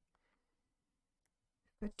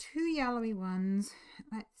the two yellowy ones.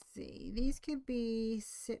 Let's see, these could be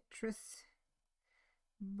citrus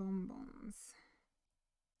bonbons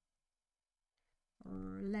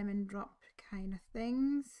or lemon drop kind of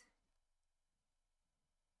things.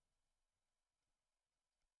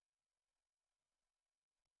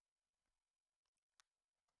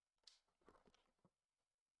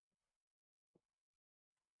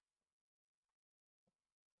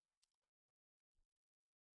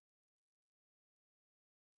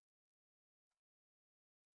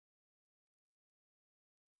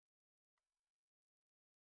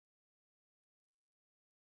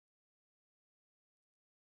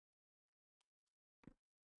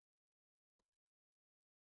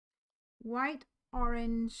 White,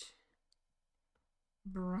 orange,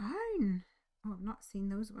 brown. Oh, I've not seen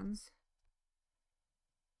those ones.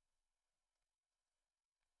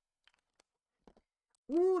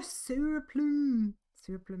 Oh, sour plum.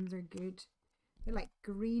 Sour plums are good. They're like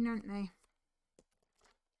green, aren't they?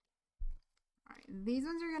 All right, these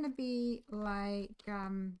ones are gonna be like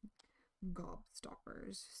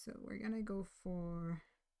gobstoppers. So we're gonna go for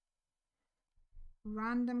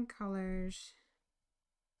random colors.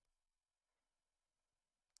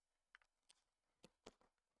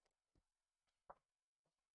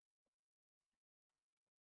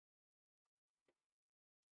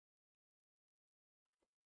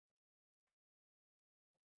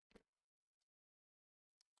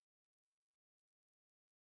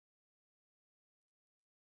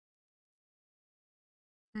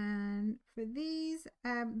 And for these,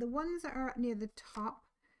 the ones that are near the top,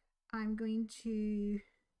 I'm going to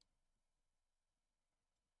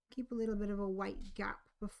Keep a little bit of a white gap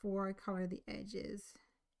before I color the edges.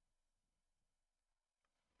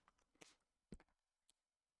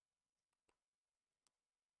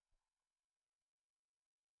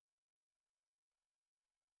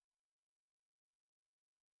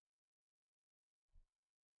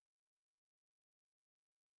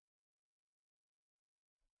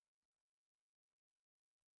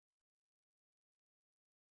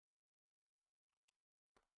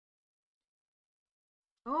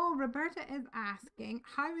 Oh, Roberta is asking,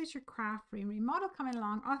 how is your craft room remodel coming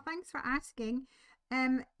along? Oh, thanks for asking.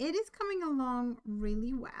 It is coming along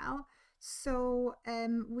really well. So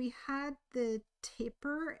we had the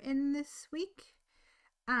taper in this week,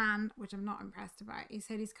 and which I'm not impressed about. He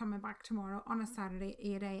said he's coming back tomorrow on a Saturday,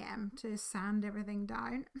 8 a.m. to sand everything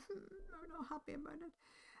down. I'm not happy about it.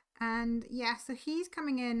 And yeah, so he's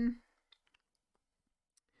coming in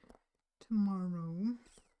tomorrow.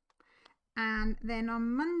 And then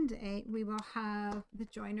on Monday, we will have the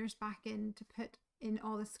joiners back in to put in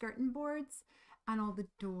all the skirting boards and all the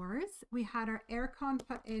doors. We had our aircon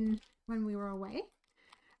put in when we were away.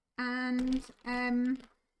 And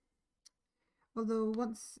although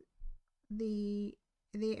once the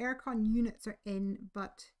aircon units are in,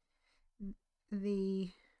 but the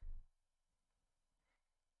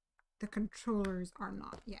controllers are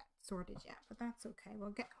not yet sorted yet, but that's okay.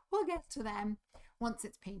 We'll get to them once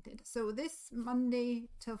it's painted. So this Monday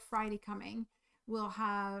till Friday coming, we'll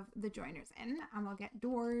have the joiners in, and we'll get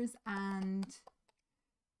doors, and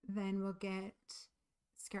then we'll get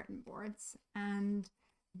skirting boards. And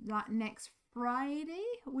that next Friday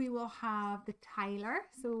we will have the tiler.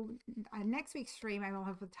 So next week's stream I will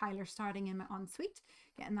have the tiler starting in my ensuite,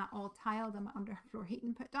 getting that all tiled and my underfloor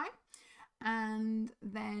heating put down. And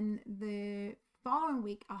then the following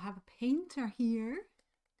week I'll have a painter here,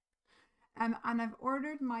 and I've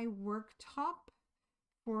ordered my worktop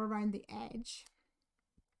for around the edge,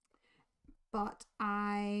 but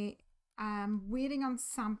I am waiting on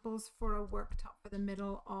samples for a worktop for the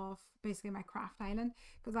middle of basically my craft island,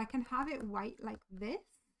 because I can have it white like this,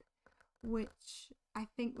 which I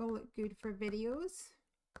think will look good for videos,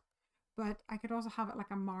 but I could also have it like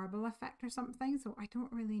a marble effect or something, so I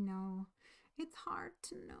don't really know. It's hard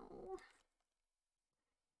to know.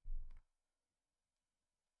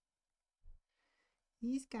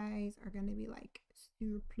 These guys are going to be like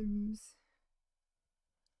sewer plumes.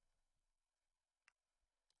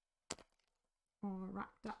 All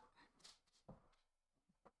wrapped up.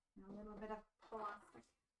 A little bit of plastic.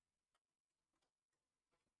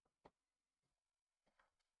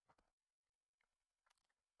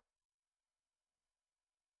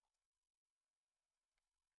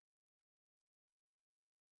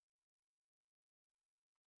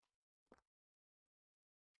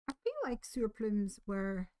 I feel like sewer plumes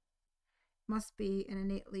must be an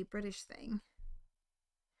innately British thing.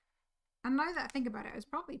 And now that I think about it, it was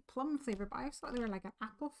probably plum flavored, but I always thought they were like an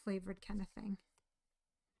apple flavored kind of thing.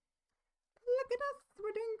 Look at us,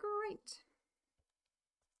 we're doing great.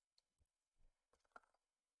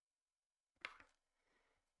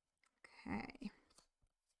 Okay.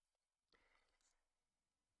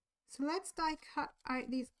 So let's die cut out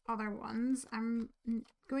these other ones. I'm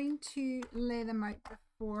going to lay them out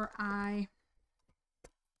before I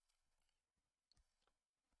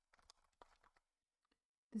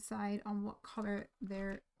decide on what color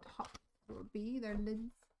their top will be, their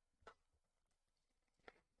lids.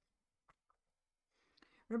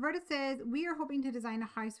 Roberta says, we are hoping to design a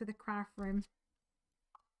house with a craft room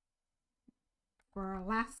for our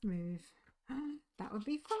last move. That would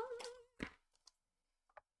be fun.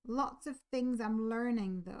 Lots of things I'm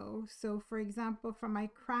learning though. So for example, from my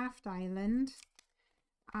craft island,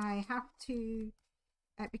 I have to,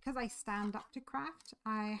 because I stand up to craft,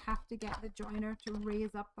 I have to get the joiner to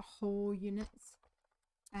raise up the whole units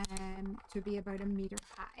to be about 1 meter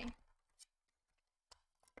high.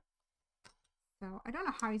 So I don't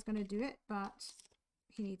know how he's going to do it, but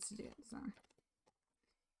he needs to do it. So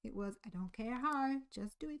it was, I don't care how,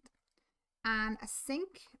 just do it. And a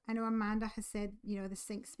sink. I know Amanda has said, you know, the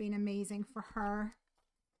sink's been amazing for her.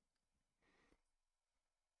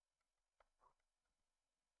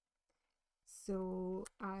 So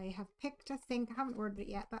I have picked a sink. I haven't ordered it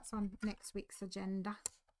yet. That's on next week's agenda.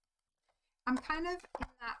 I'm kind of in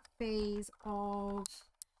that phase of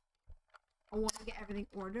I want to get everything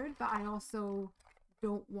ordered, but I also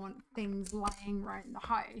don't want things lying around the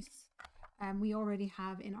house. We already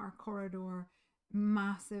have in our corridor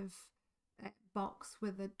massive box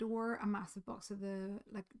with a door, a massive box with the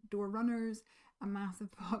like door runners, a massive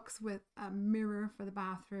box with a mirror for the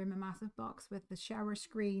bathroom, a massive box with the shower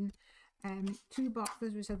screen, 2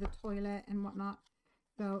 boxes which have the toilet and whatnot.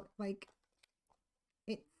 So like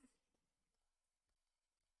it's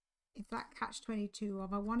that catch-22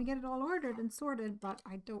 of I want to get it all ordered and sorted, but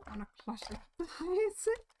I don't want to clutter the house.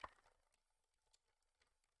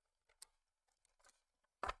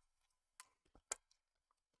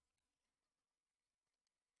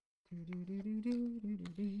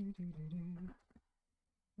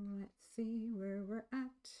 Let's see where we're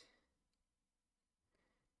at.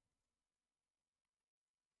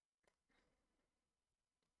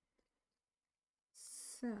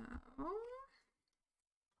 So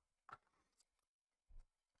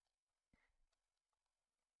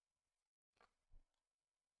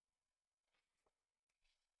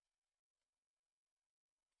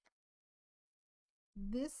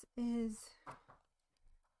this is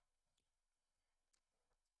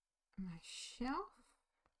my shelf,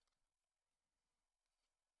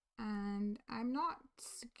 and I'm not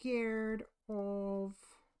scared of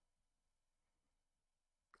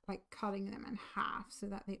like cutting them in half so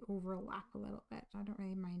that they overlap a little bit. I don't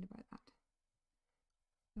really mind about that.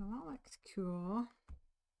 So that looks cool.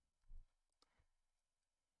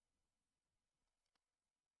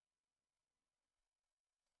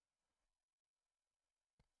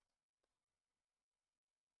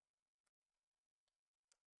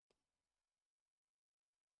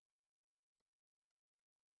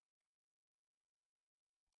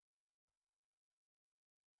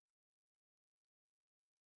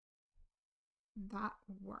 That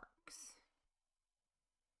works.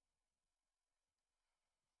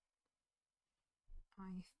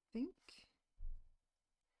 I think.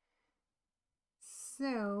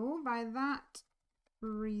 So by that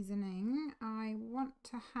reasoning, I want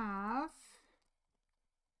to have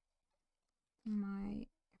my,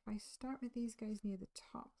 if I start with these guys near the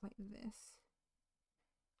top like this,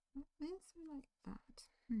 like this or like that.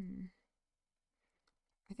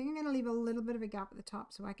 I think I'm going to leave a little bit of a gap at the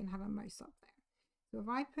top so I can have a mouse up there. So if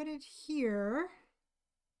I put it here,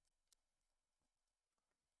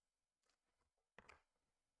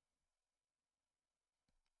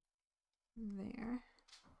 there.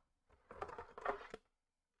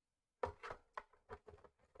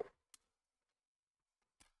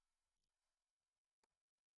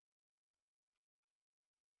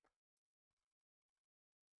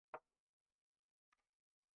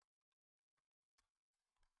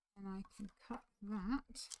 And I can cut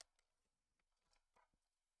that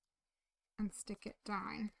and stick it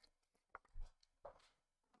down.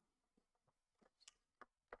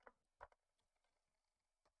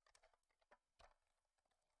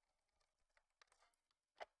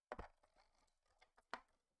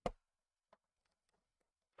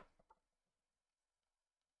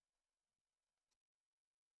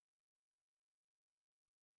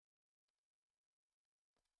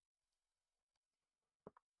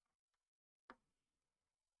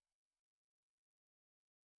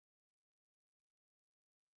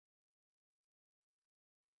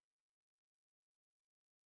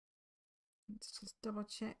 Let's just double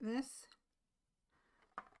check this.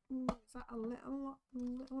 Ooh, is that a little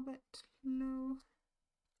bit low?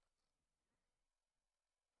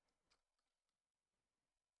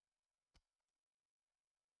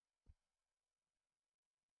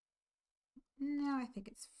 No, I think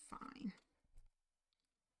it's fine.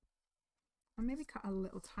 I'll maybe cut a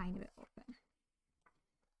little tiny bit open.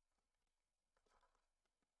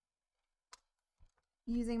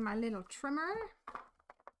 Using my little trimmer.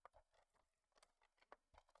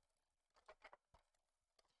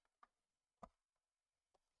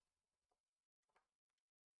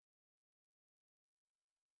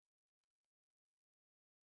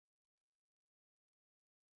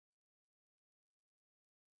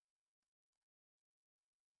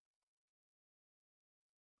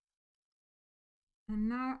 And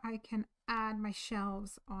now I can add my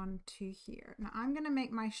shelves onto here. Now I'm going to make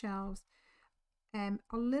my shelves a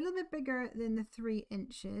little bit bigger than the 3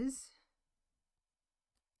 inches.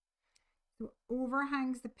 So it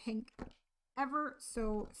overhangs the pink ever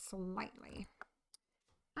so slightly.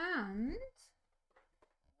 And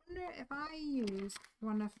I wonder if I use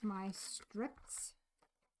one of my strips,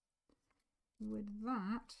 would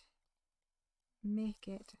that make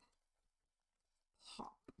it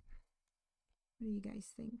pop? What do you guys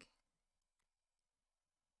think?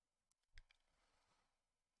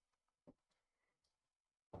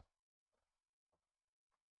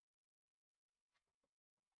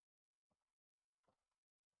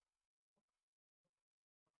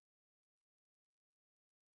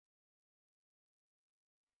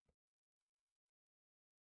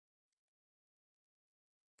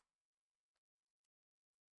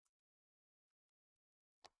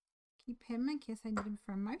 Keep him in case I need him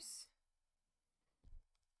for a mouse.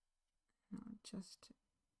 just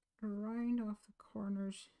round off the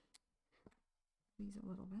corners these a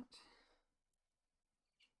little bit.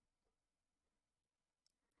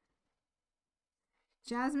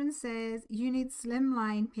 Jasmine says you need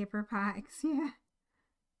slimline paper packs. Yeah,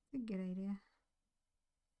 a good idea.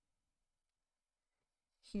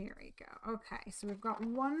 Here we go. Okay, so we've got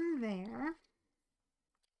one there.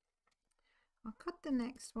 I'll cut the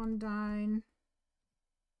next one down.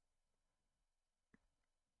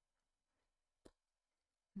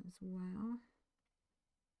 As well.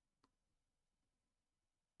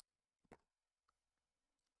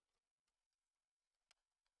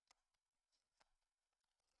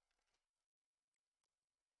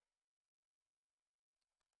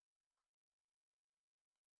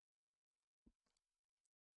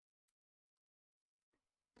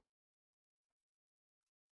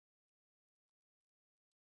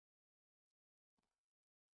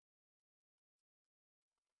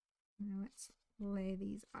 Now let's lay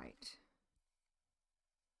these out.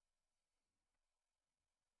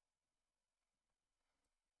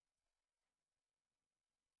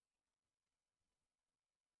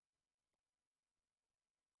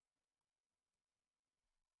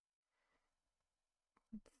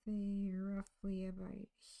 Let's say roughly about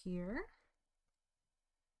here.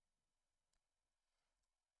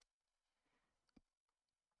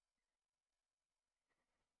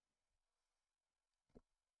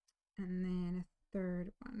 And then a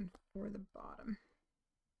third one for the bottom.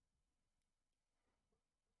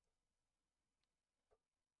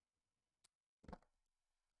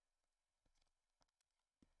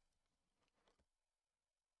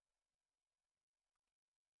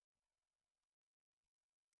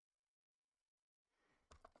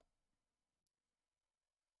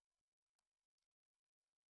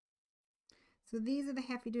 So these are the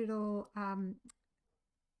Hefty Doodle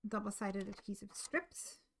double-sided adhesive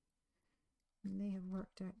strips. And they have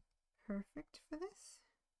worked out perfect for this.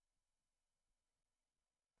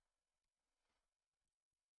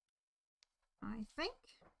 I think.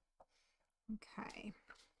 Okay.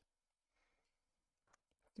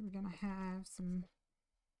 So we're going to have some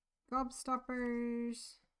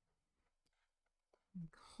gobstoppers and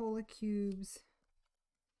cola cubes.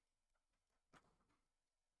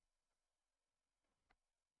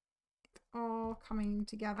 It's all coming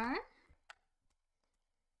together.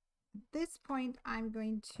 At this point, I'm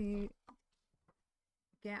going to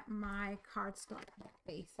get my cardstock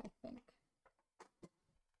base, I think.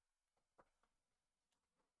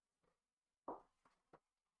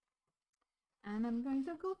 And I'm going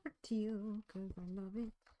to go for teal because I love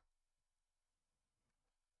it.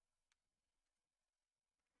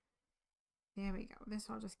 There we go. This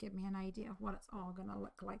will just give me an idea of what it's all going to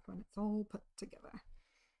look like when it's all put together.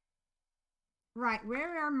 Right,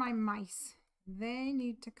 where are my mice? They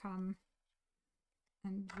need to come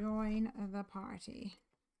and join the party.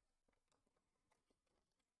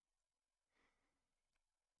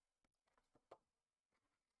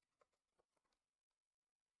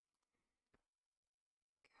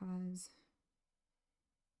 Because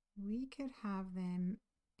we could have them.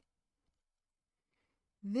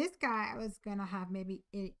 This guy I was going to have maybe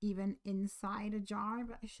even inside a jar,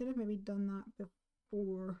 but I should have maybe done that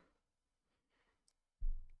before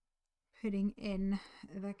putting in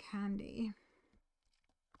the candy.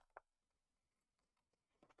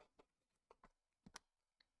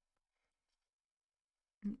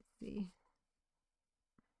 Let's see.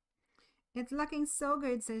 It's looking so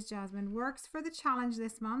good, says Jasmine. Works for the challenge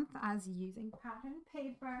this month as using pattern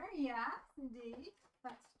paper. Yes, indeed.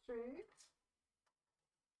 That's true.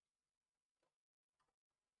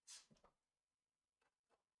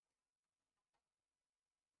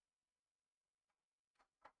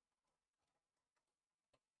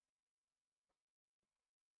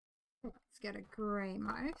 Let's get a grey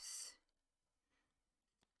mouse.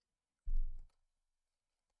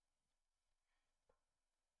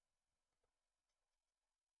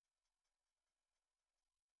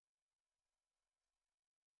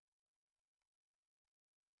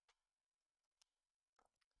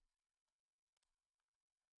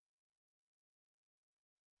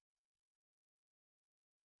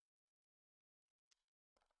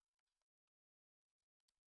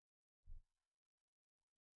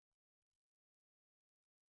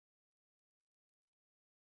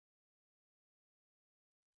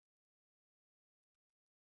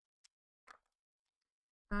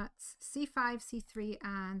 That's C5, C3,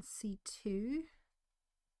 and C2.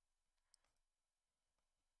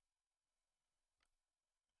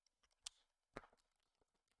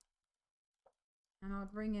 And I'll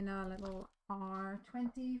bring in a little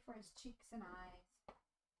R20 for his cheeks and eyes.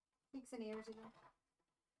 Cheeks and ears, even.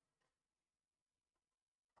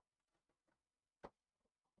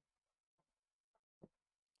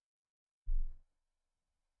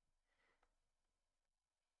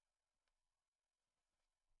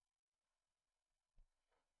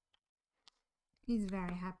 He's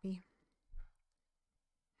very happy.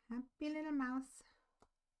 Happy little mouse.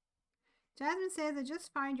 Jasmine says, I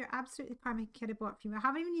just found your absolutely perfect kit I bought for you. I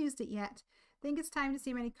haven't even used it yet. Think it's time to see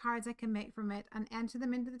how many cards I can make from it and enter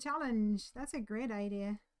them into the challenge. That's a great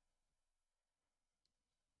idea.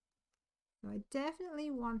 So I definitely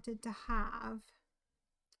wanted to have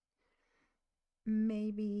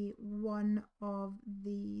maybe one of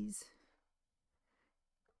these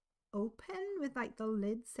open with like the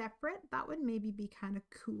lid separate. That would maybe be kind of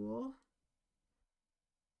cool.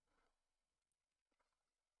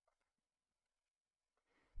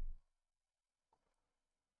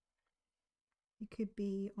 It could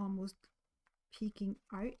be almost peeking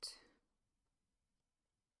out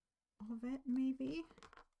of it, maybe.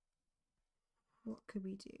 What could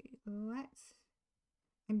we do? Let's,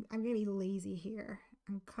 I'm going to be lazy here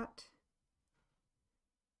and cut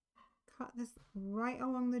this right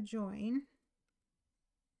along the join.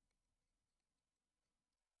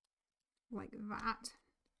 Like that.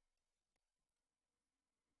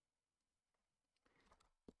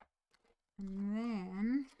 And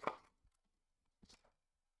then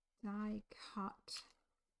die cut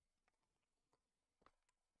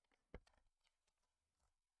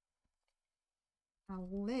a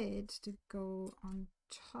lid to go on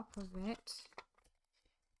top of it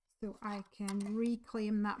so I can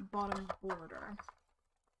reclaim that bottom border.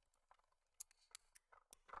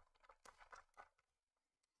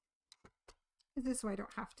 This way I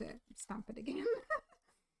don't have to stamp it again.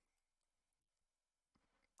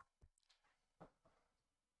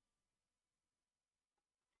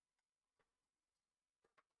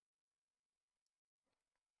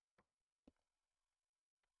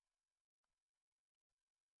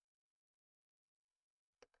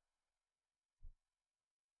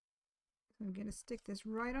 So I'm going to stick this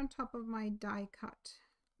right on top of my die cut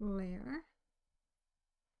layer.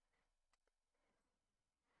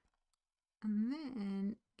 And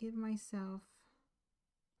then give myself,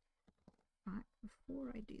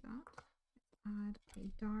 before I do that, add a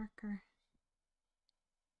darker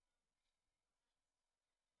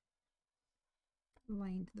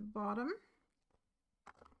line to the bottom.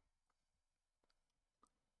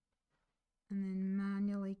 And then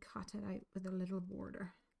manually cut it out with a little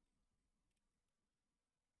border.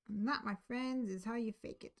 And that, my friends, is how you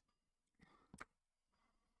fake it.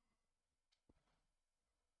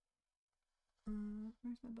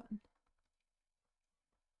 Where's my button?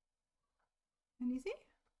 Can you see?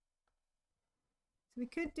 So we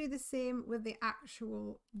could do the same with the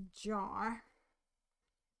actual jar.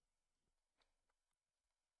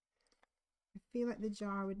 I feel like the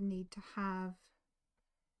jar would need to have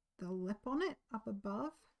the lip on it up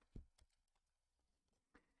above.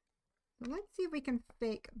 So let's see if we can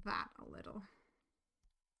fake that a little.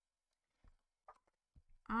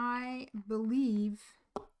 I believe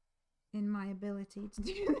in my ability to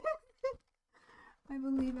do this. I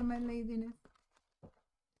believe in my laziness.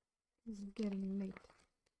 This is getting late.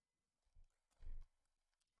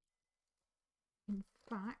 In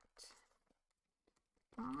fact,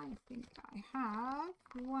 I think I have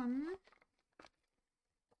one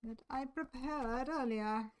that I prepared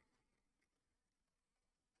earlier.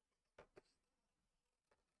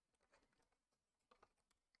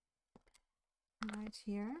 Right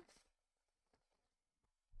here.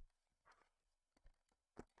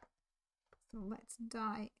 So let's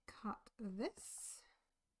die cut this.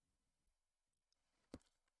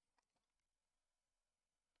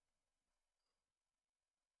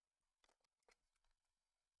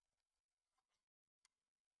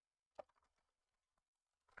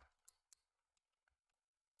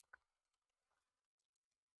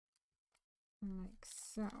 Like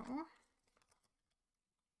so.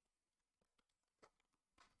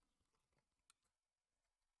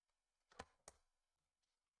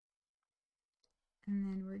 And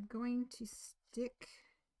then we're going to stick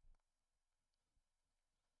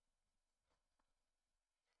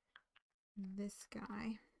this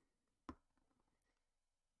guy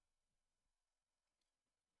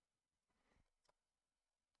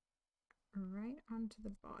right onto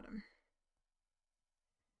the bottom.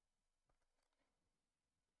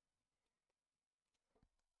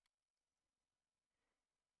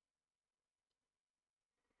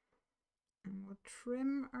 And we'll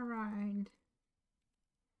trim around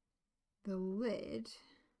the lid,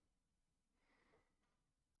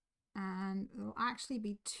 and there'll actually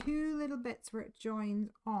be two little bits where it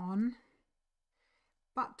joins on,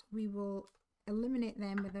 but we will eliminate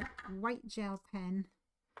them with a white gel pen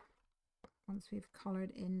once we've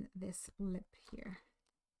colored in this lip here.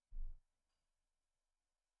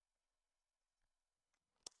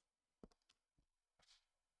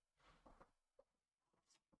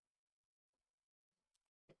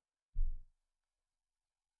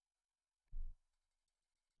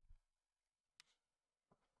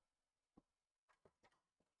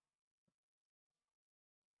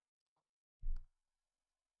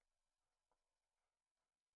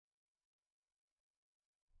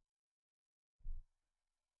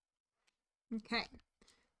 Okay,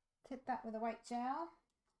 tip that with a white gel.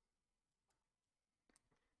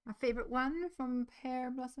 My favorite one from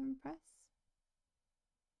Pear Blossom Press.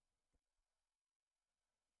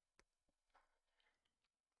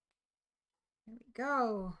 There we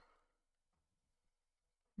go.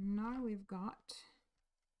 Now we've got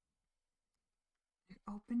an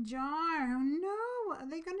open jar. Oh no, what are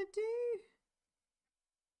they going to do?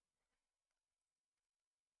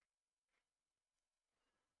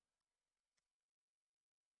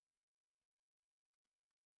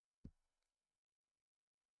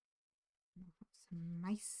 Some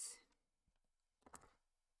mice. I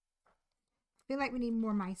feel like we need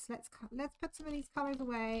more mice. Let's put some of these colors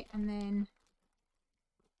away and then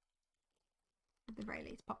at the very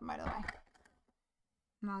least pop them out of the way.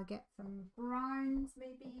 And I'll get some browns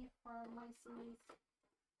maybe for mice.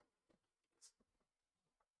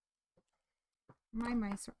 My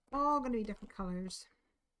mice are all going to be different colors,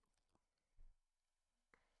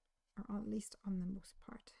 or at least on the most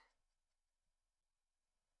part.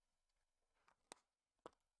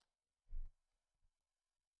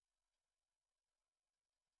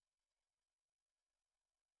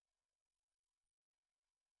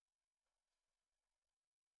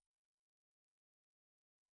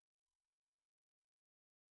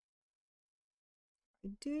 I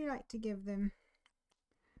do like to give them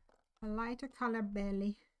a lighter color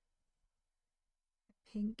belly,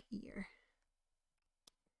 a pink ear.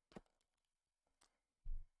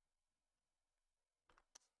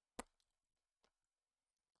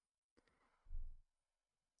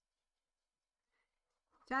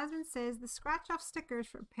 Jasmine says the scratch off stickers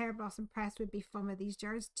for Pear Blossom Press would be fun with these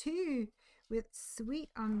jars too, with sweet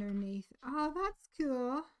underneath. Oh, that's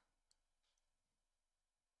cool.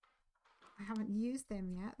 I haven't used them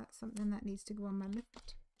yet. That's something that needs to go on my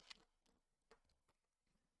list.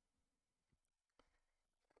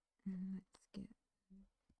 And let's get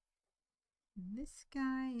this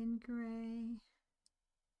guy in gray.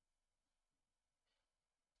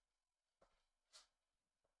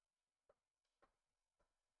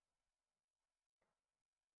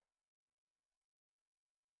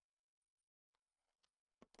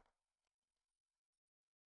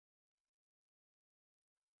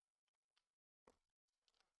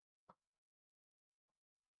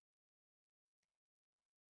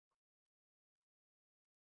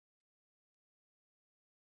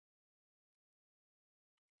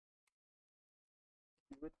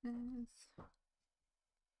 Goodness.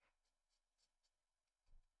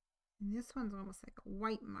 And this one's almost like a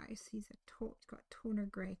white mouse. He's got a toner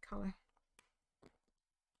grey colour.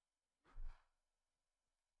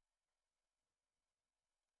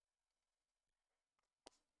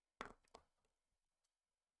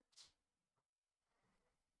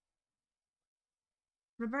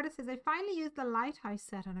 Roberta says, I finally used the lighthouse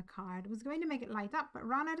set on a card. I was going to make it light up, but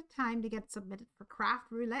ran out of time to get it submitted for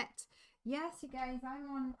craft roulette. Yes, you guys,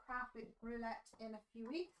 I'm on craft roulette in a few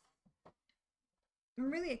weeks.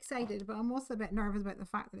 I'm really excited, but I'm also a bit nervous about the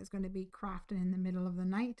fact that it's going to be crafting in the middle of the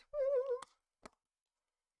night.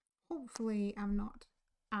 Hopefully I'm not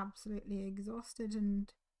absolutely exhausted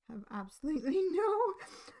and have absolutely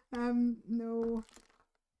no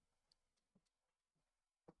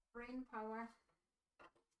brain power.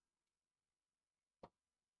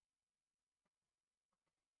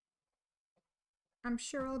 I'm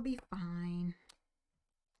sure I'll be fine.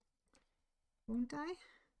 Won't I?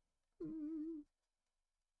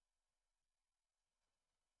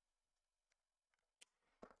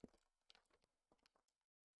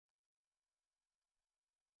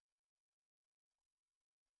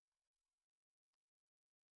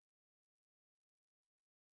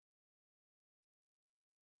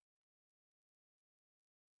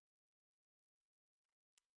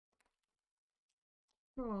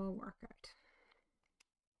 It'll work out.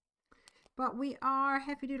 But we are,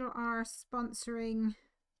 Happy Doodle are sponsoring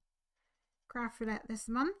Craft Roulette this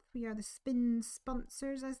month. We are the spin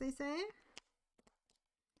sponsors, as they say.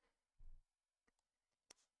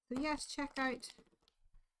 So yes, check out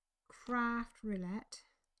Craft Roulette.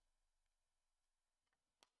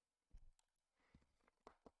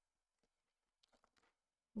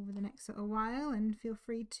 Over the next little while, and feel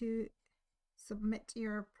free to submit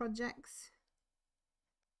your projects.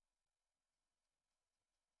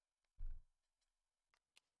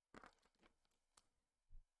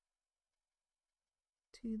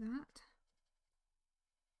 To that.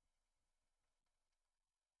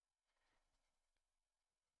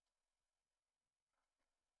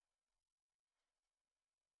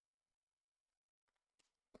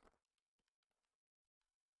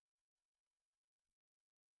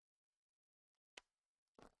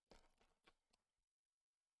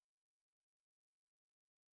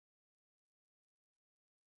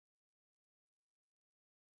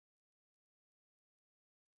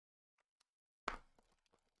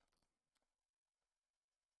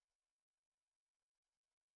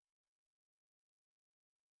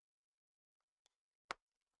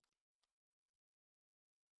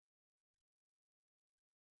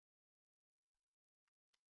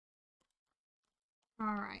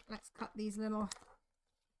 All right, let's cut these little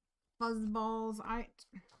fuzz balls out.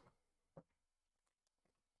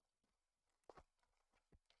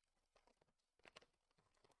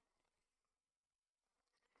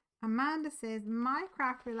 Amanda says, my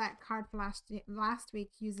craft roulette card for last week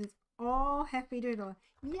uses all Happy Doodle.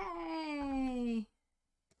 Yay!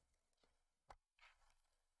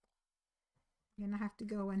 I'm gonna have to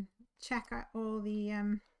go and check out all the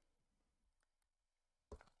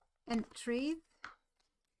entries.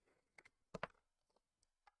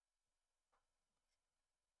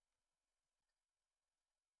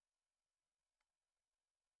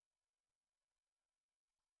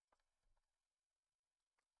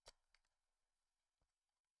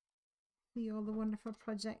 See all the wonderful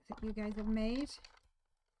projects that you guys have made.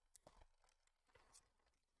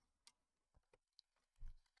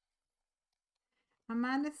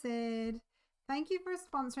 Amanda said, thank you for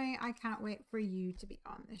sponsoring. I can't wait for you to be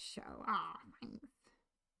on the show. Ah, thanks.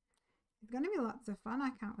 It's going to be lots of fun.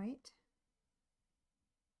 I can't wait.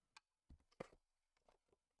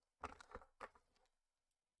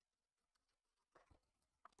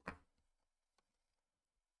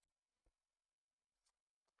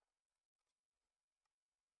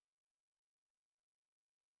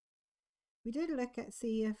 We did look at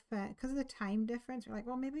see if, because of the time difference, we're like,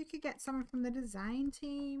 well, maybe we could get someone from the design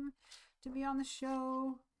team to be on the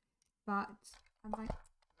show. But I'm like,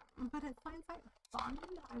 but it sounds like fun.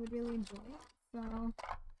 I would really enjoy it. So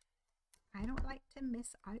I don't like to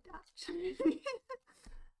miss out, actually.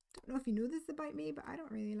 Don't know if you know this about me, but I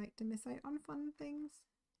don't really like to miss out on fun things.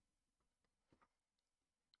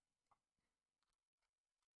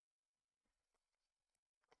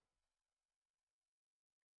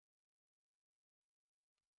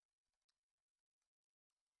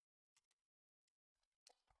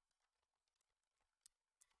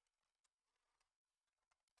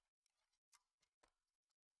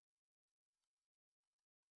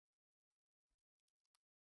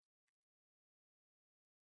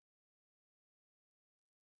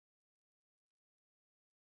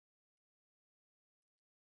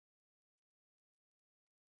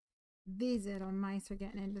 These little mice are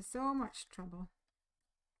getting into so much trouble.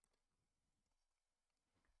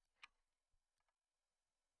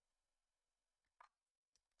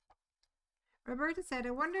 Roberta said,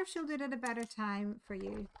 I wonder if she'll do it at a better time for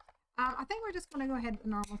you. I think we're just going to go ahead at the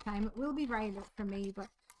normal time. It will be very late for me, but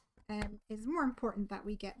it's more important that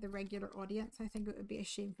we get the regular audience. I think it would be a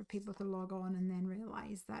shame for people to log on and then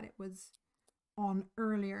realize that it was on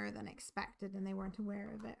earlier than expected and they weren't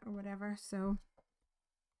aware of it or whatever. So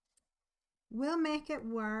we'll make it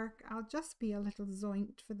work. I'll just be a little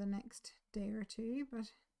zoinked for the next day or two,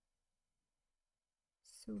 but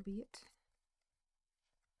so be it.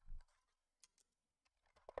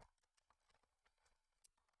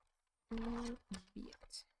 So be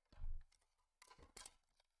it.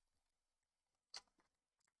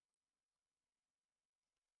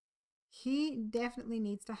 He definitely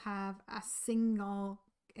needs to have a single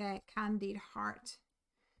candied heart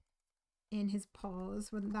in his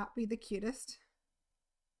paws. Wouldn't that be the cutest?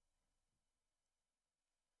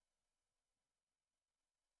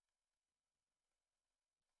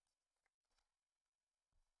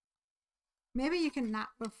 Maybe you can nap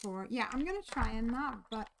before. Yeah, I'm going to try and nap,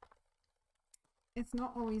 but it's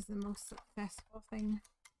not always the most successful thing.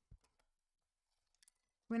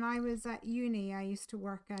 When I was at uni, I used to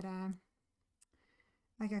work at a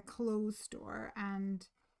clothes store, and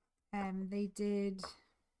they did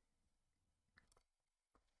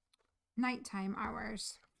nighttime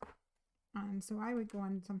hours. And so I would go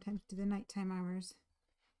on sometimes to the nighttime hours.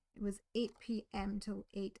 It was 8 p.m. till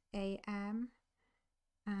 8 a.m.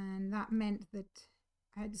 And that meant that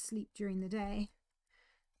I had to sleep during the day,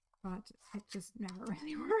 but it just never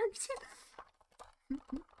really worked.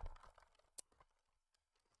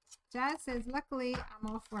 Jazz says, luckily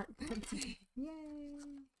I'm off work that day. Yay!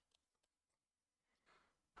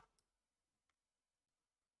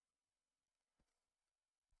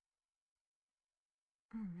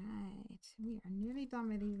 All right, we are nearly done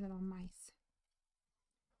with these little mice.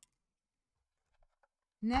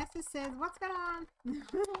 Nessa says, what's going on?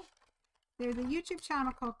 There's a YouTube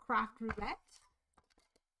channel called Craft Roulette,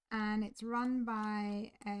 and it's run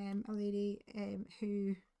by a lady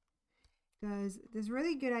who does this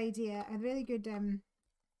really good idea, a really good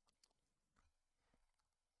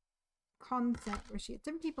concept where she gets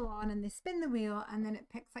different people on and they spin the wheel and then it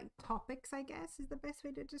picks like topics, I guess is the best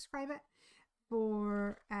way to describe it,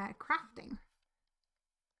 for crafting.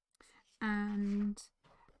 And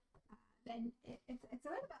then it's a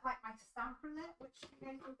little bit like my stamp roulette, which you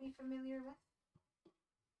guys will be familiar with.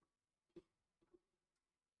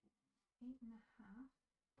 8 3.5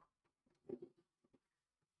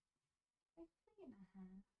 by 3.5.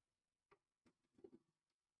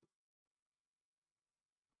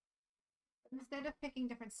 Instead of picking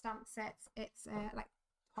different stamp sets, it's like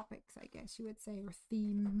topics, I guess you would say, or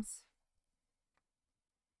themes.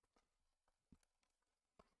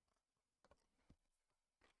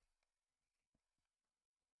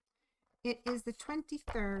 It is the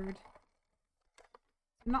 23rd.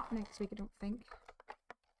 Not next week, I don't think.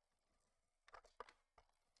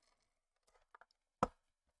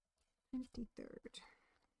 '23rd.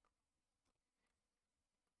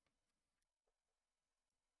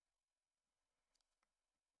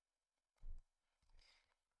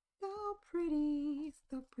 So pretty,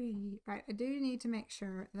 so pretty. Right, I do need to make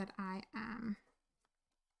sure that I am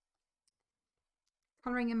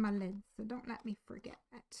coloring in my lids, so don't let me forget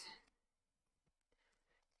it.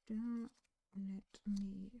 Don't let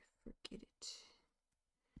me forget it.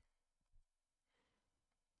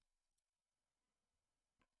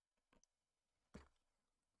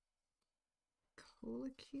 Cola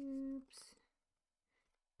cubes,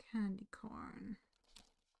 candy corn.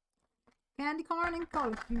 Candy corn and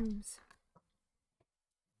cola cubes.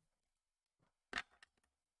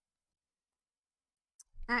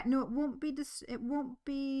 No, it won't be this. It won't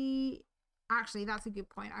be. Actually, that's a good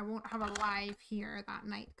point. I won't have a live here that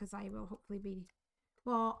night because I will hopefully be.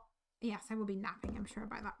 Well, yes, I will be napping, I'm sure,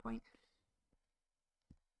 by that point.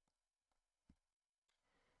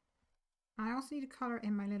 I also need to color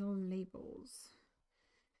in my little labels.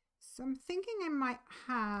 So I'm thinking I might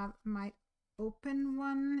have my open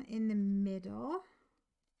one in the middle.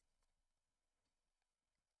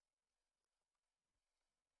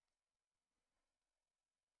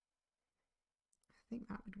 I think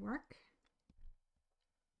that would work.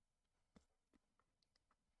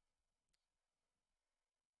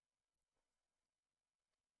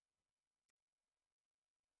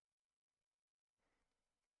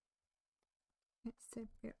 Let's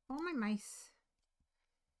separate all my mice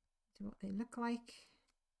to what they look like.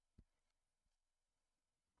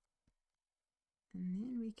 And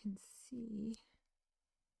then we can see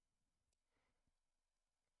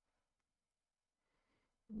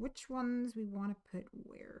which ones we want to put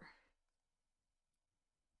where.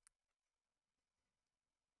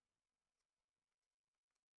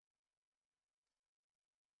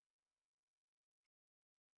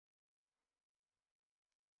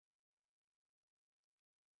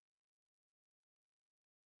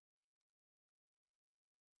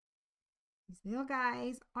 These little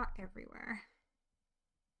guys are everywhere.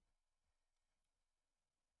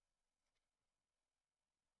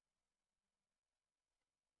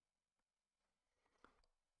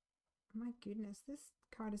 My goodness, this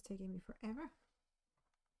card is taking me forever.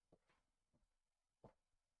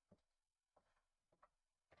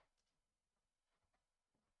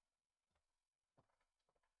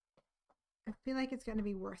 I feel like it's going to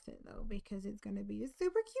be worth it though, because it's going to be a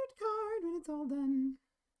super cute card when it's all done.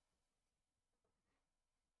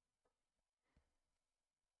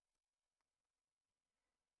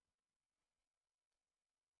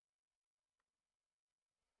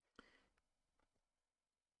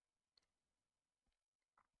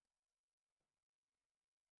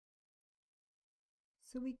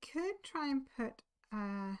 So we could try and put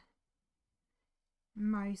a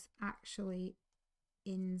mouse actually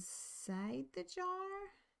inside the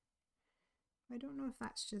jar. I don't know if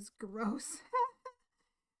that's just gross.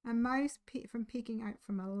 A mouse from peeking out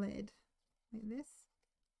from a lid like this.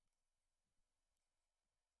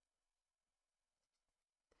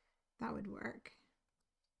 That would work.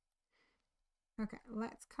 Okay,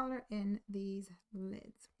 let's color in these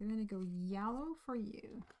lids. We're going to go yellow for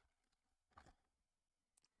you.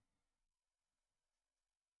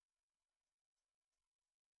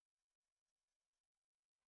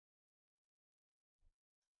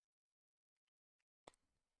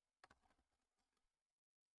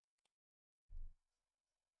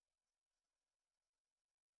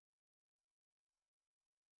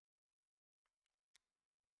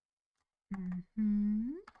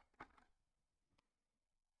 Mm-hmm.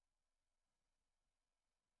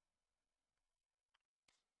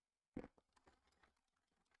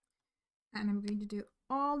 And I'm going to do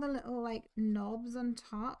all the little like knobs on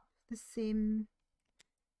top the same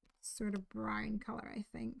sort of brown color, I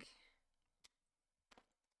think.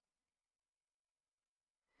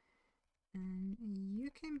 And you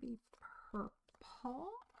can be purple.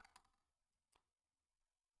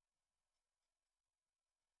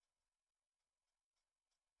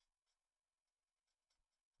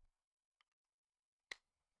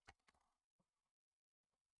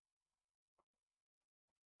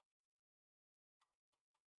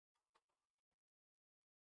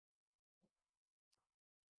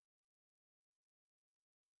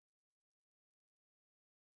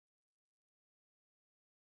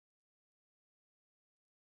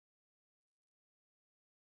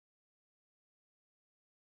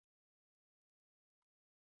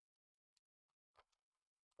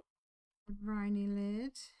 brownie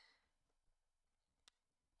lid.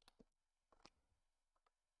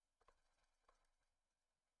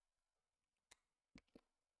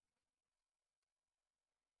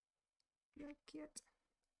 You're cute.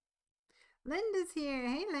 Linda's here.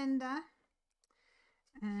 Hey, Linda.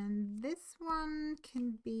 And this one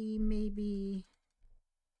can be maybe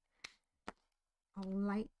a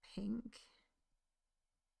light pink.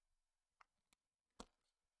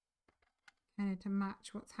 Kind of to match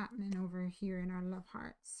what's happening over here in our love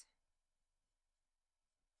hearts.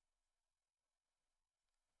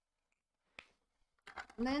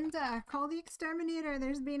 Linda, call the exterminator.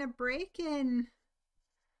 There's been a break-in.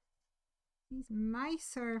 These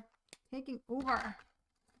mice are taking over.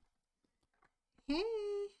 Hey.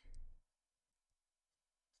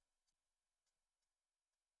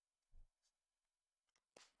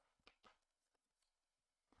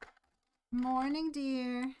 Morning,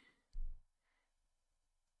 dear.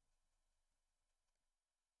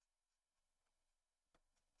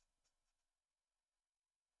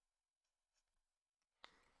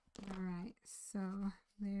 All right, so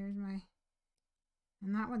there's my,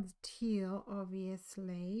 and that one's teal,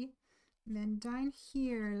 obviously. And then down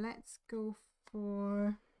here, let's go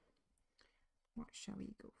for, what shall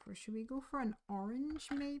we go for? Should we go for an orange,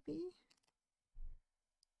 maybe?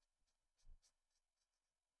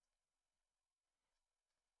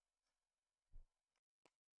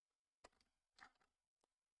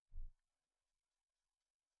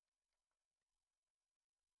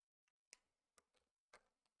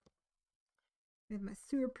 With my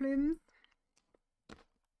sewer plumes.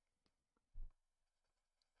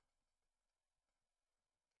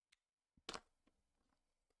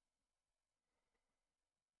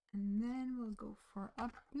 And then we'll go for a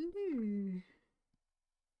blue.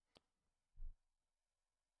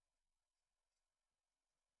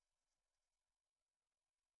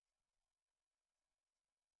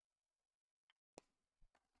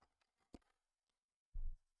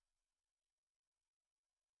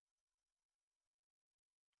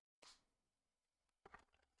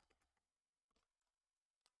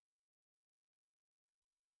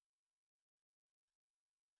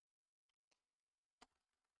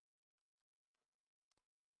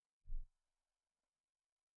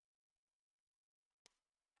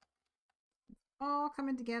 All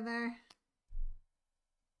coming together.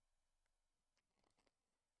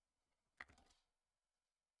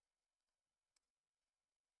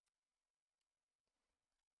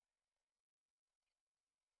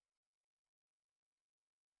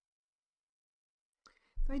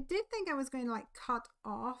 So I did think I was going to like cut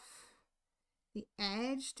off the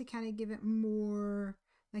edge to kind of give it more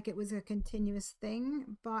like it was a continuous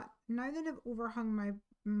thing, but now that I've overhung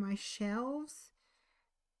my shelves,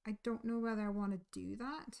 I don't know whether I want to do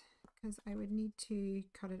that because I would need to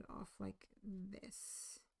cut it off like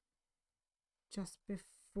this just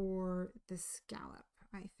before the scallop,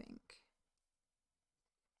 I think.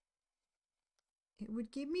 It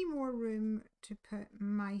would give me more room to put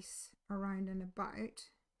mice around and about,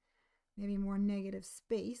 maybe more negative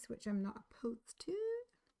space, which I'm not opposed to.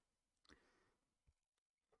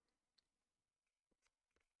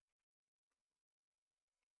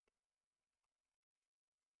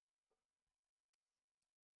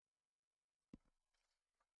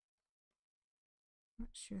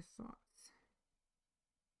 What's your thoughts?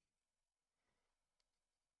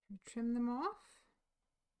 Trim them off.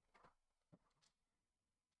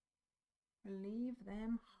 Leave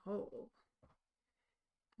them whole.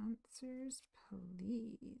 Answers,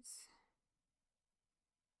 please.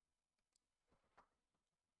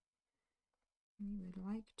 We would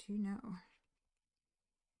like to know.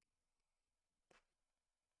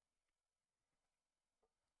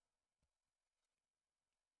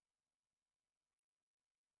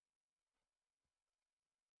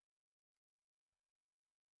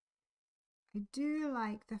 I do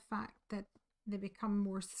like the fact that they become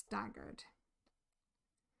more staggered.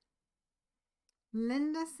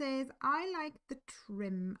 Linda says, I like the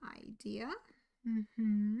trim idea.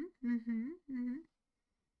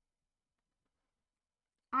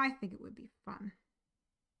 I think it would be fun.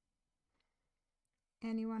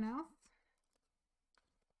 Anyone else?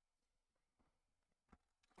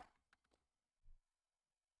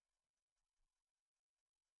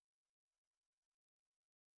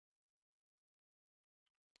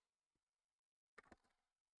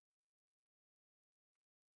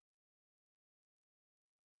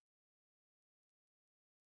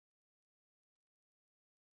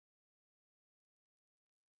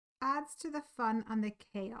 Adds to the fun and the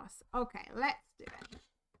chaos. Okay, let's do it.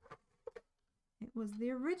 It was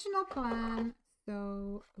the original plan,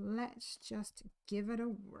 so let's just give it a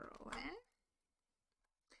whirl, eh?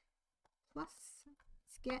 Plus,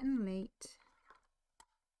 it's getting late.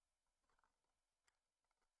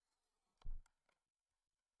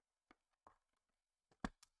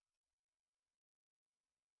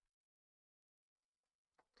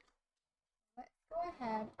 Let's go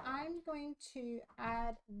ahead. I'm going to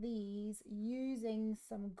add these using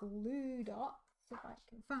some glue dots, if I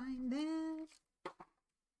can find them.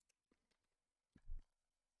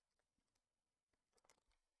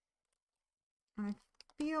 I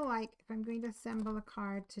feel like if I'm going to assemble a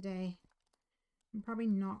card today, I'm probably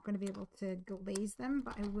not going to be able to glaze them,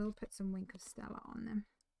 but I will put some Wink of Stella on them.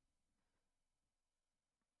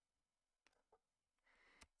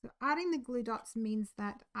 So adding the glue dots means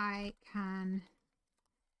that I can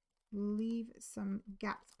leave some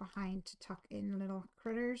gaps behind to tuck in little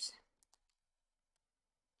critters,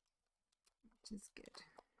 which is good.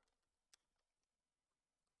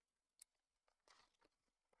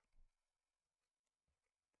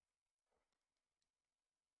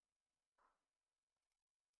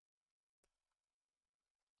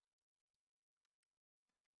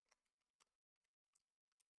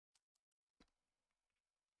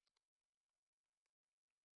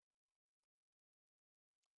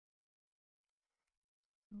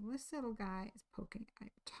 This little guy is poking out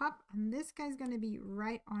top, and this guy's going to be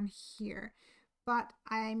right on here, but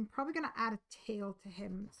I'm probably going to add a tail to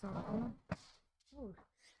him, so oh,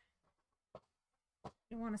 I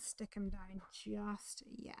don't want to stick him down just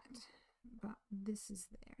yet, but this is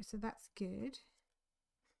there, so that's good.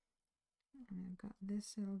 And I've got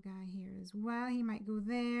this little guy here as well. He might go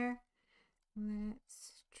there.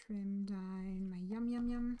 Let's trim down my yum yum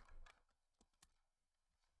yum.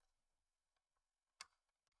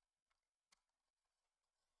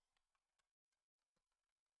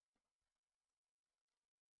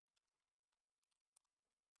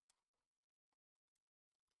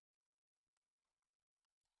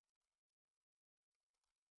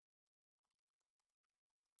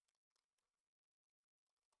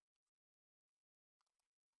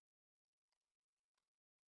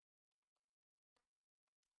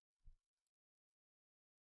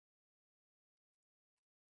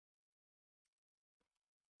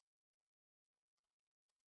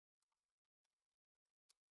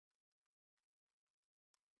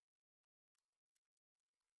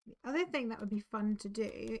 The other thing that would be fun to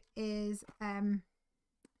do is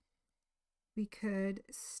we could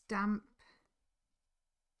stamp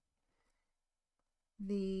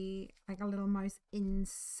the like a little mouse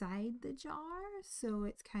inside the jar, so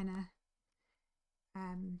it's kind of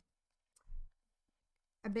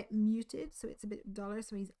a bit muted, so it's a bit duller,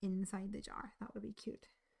 so he's inside the jar. That would be cute.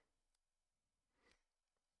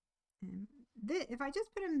 If I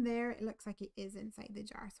just put him there, it looks like he is inside the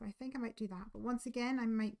jar, so I think I might do that. But once again, I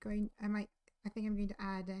think I'm going to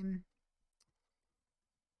add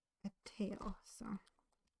a tail, so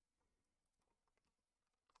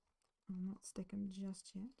I'll not stick him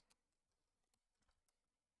just yet.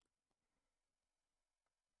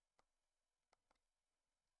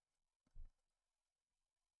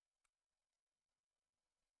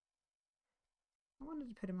 I wanted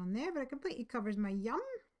to put him on there, but it completely covers my yum.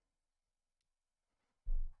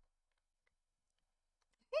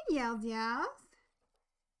 Hey, Yells Yells.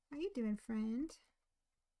 How you doing, friend?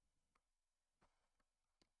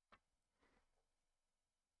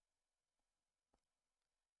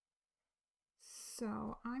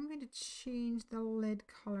 So I'm going to change the lid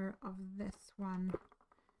color of this one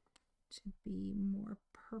to be more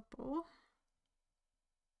purple.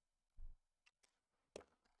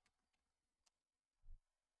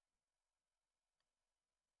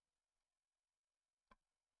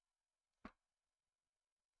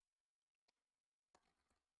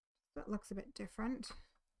 That looks a bit different.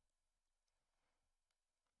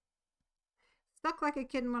 Stuck like a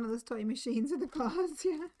kid in one of those toy machines with the claws.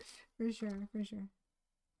 Yeah, for sure, for sure.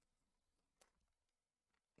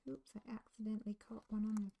 Oops, I accidentally caught one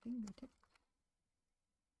on my fingertip.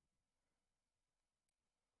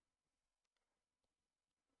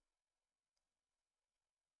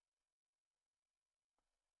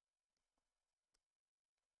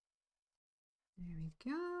 There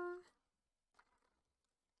we go.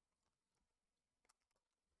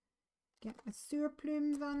 Get my sewer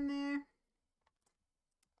plumes on there.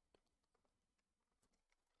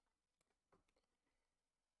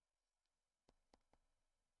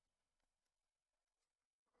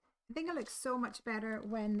 I think it looks so much better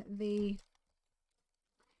when the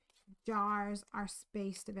jars are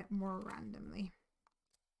spaced a bit more randomly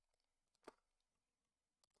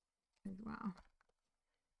as well.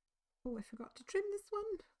 Oh, I forgot to trim this one.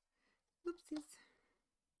 Oopsies.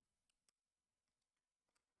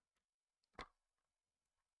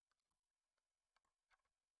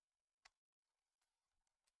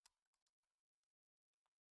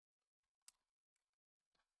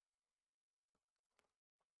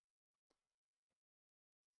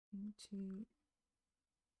 going to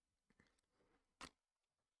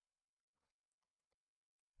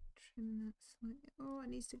trim that slightly. Oh, it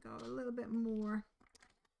needs to go a little bit more.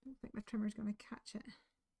 I don't think my trimmer's going to catch it.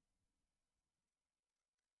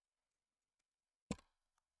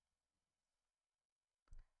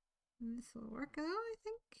 This will work out, I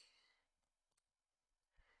think.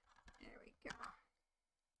 There we go.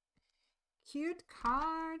 Cute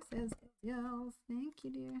card, says yes. Thank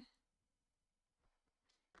you, dear.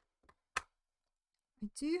 I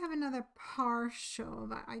do have another partial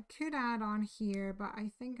that I could add on here, but I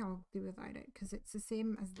think I'll do without it because it's the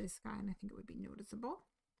same as this guy and I think it would be noticeable.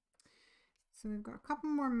 So we've got a couple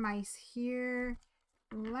more mice here.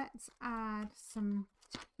 Let's add some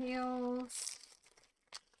tails.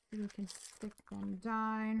 So we can stick them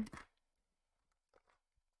down.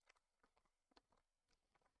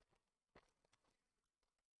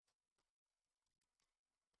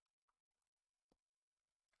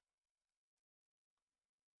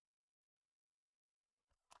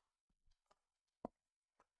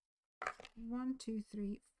 One, two,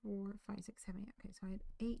 three, 4, 5, 6, 7, 8. Okay, so I had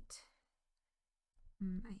 8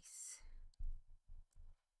 mice.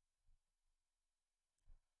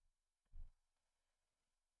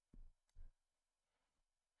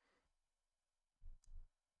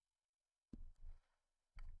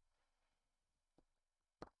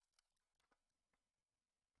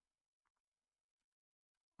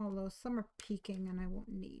 Although some are peeking and I won't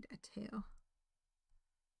need a tail.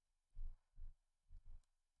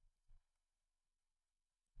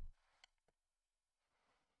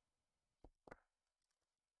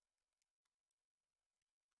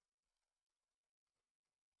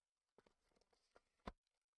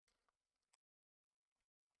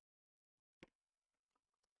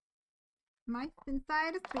 Mice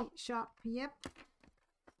inside a sweet shop. Yep.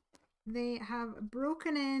 They have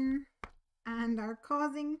broken in and are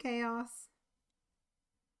causing chaos.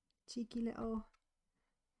 Cheeky little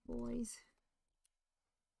boys.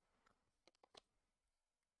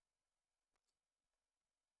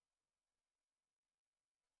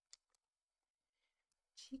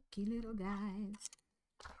 Cheeky little guys.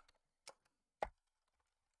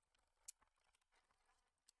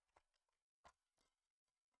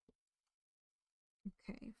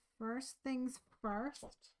 Okay, first things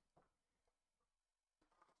first.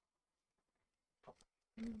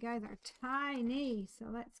 These guys are tiny, so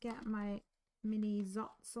let's get my mini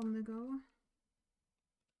zots on the go.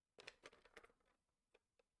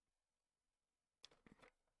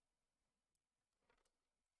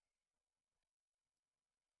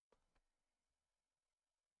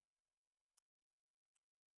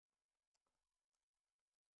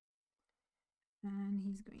 And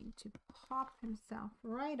he's going to pop himself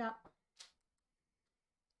right up.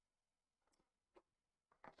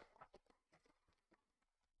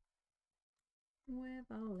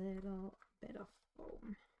 With a little bit of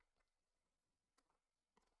foam.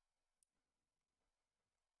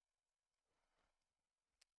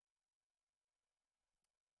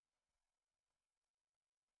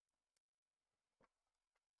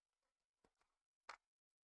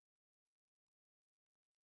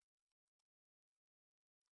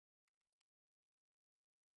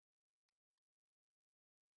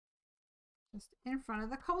 Just in front of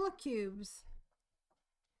the cola cubes.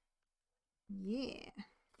 Yeah.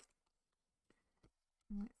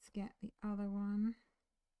 Let's get the other one.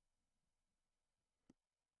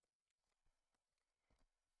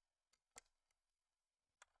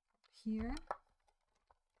 Here.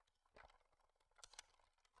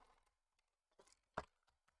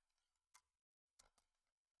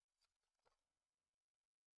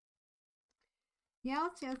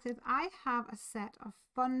 Yeltsin says, I have a set of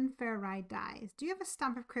fun fair ride dies. Do you have a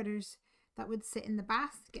stamp of critters that would sit in the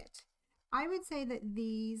basket? I would say that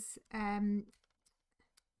these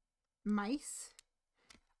mice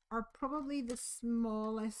are probably the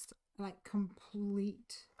smallest, like,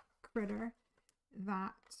 complete critter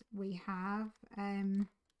that we have.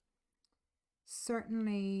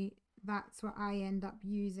 Certainly that's what I end up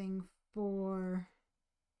using for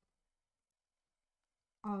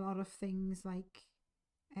a lot of things, like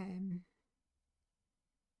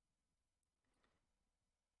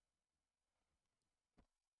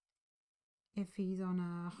if he's on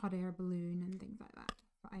a hot air balloon and things like that,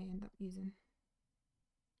 I end up using.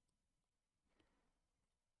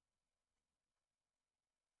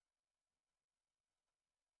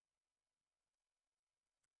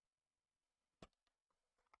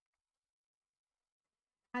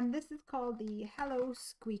 And this is called the Hello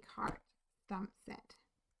Squeak Heart stamp set.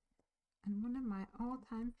 And one of my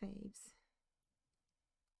all-time faves.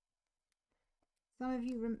 Some of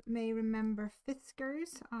you may remember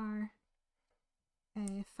Fiskars, our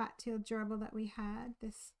fat-tailed gerbil that we had.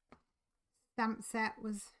 This stamp set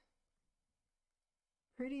was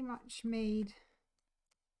pretty much made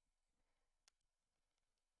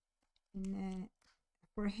in,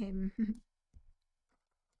 for him.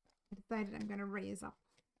 I decided I'm going to raise up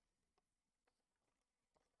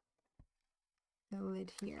the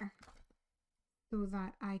lid here so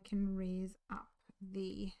that I can raise up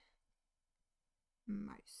the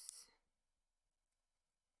mouse.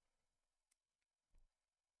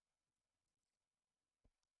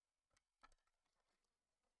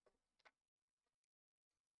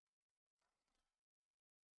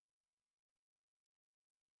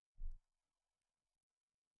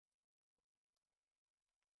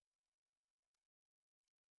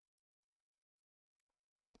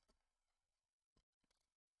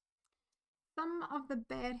 Some of the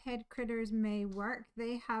bedhead critters may work.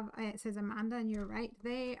 They have, it says Amanda, and you're right,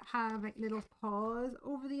 they have like little paws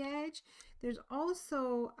over the edge. There's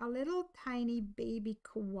also a little tiny baby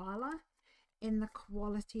koala in the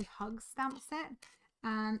Quality Hug stamp set,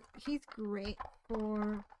 and he's great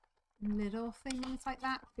for little things like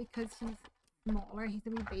that because he's smaller. He's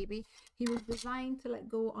a wee baby. He was designed to let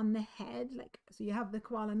go on the head, like, so you have the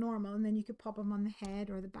koala normal and then you could pop him on the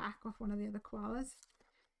head or the back of one of the other koalas.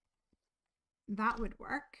 That would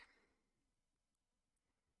work.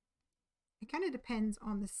 It kind of depends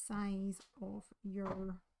on the size of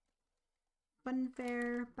your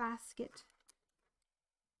funfair basket.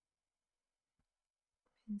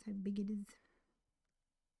 Depends how big it is.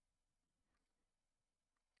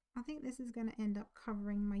 I think this is going to end up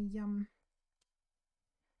covering my yum,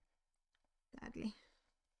 sadly.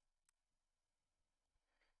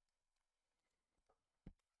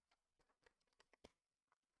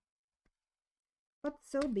 But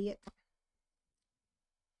so be it.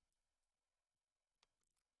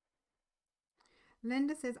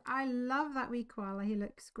 Linda says, I love that wee koala. He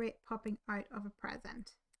looks great popping out of a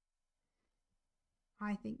present.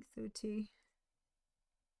 I think so too.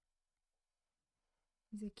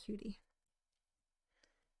 He's a cutie.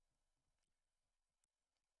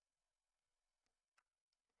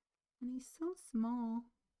 And he's so small.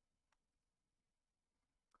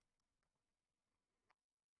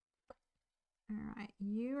 All right,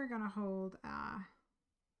 you are gonna hold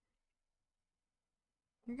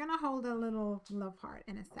you're gonna hold a little love heart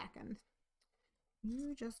in a second.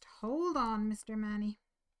 You just hold on, Mr. Manny.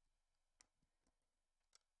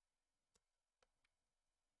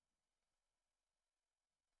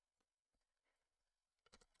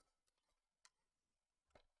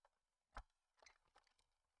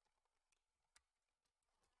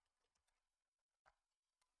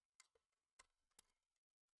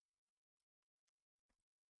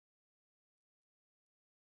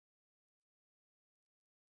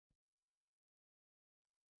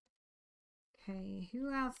 Okay,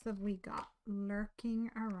 who else have we got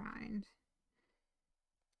lurking around?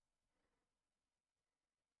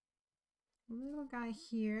 Little guy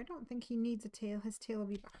here. I don't think he needs a tail. His tail will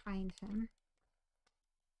be behind him.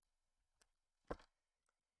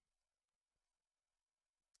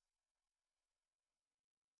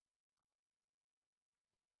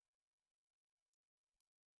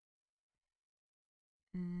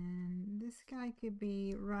 And this guy could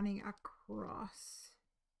be running across.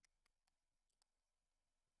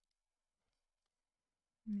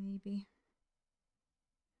 Maybe.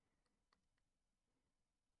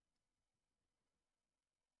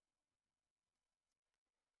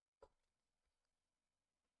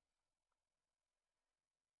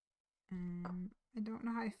 I don't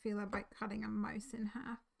know how I feel about cutting a mouse in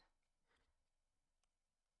half.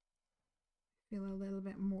 I feel a little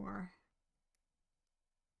bit more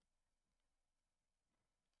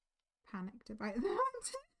panicked about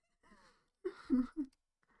that.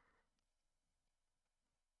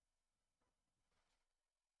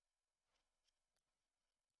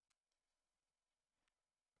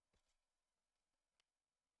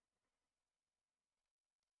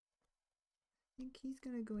 I think he's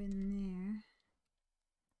gonna go in there.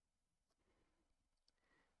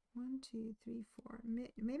 1, 2, 3, 4.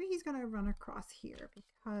 Maybe he's gonna run across here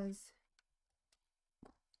because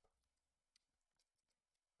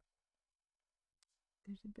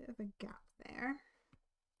there's a bit of a gap there.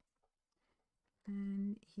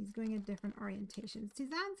 And he's going a different orientation.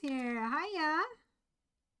 Suzanne's here. Hiya.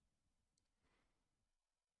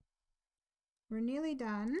 We're nearly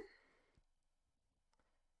done.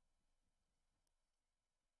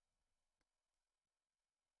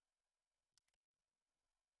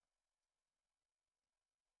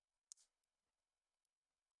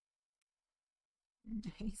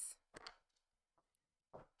 Nice.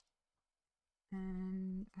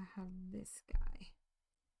 And I have this guy.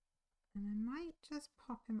 And I might just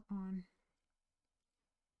pop him on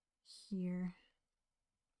here.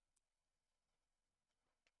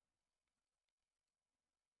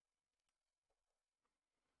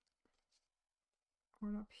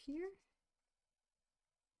 Or up here.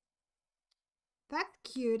 That's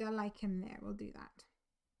cute. I like him there. We'll do that.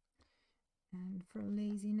 And for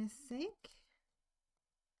laziness sake,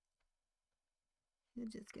 we'll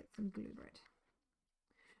just get some glue grit.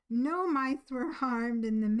 No mice were harmed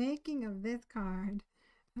in the making of this card.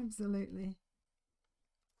 Absolutely.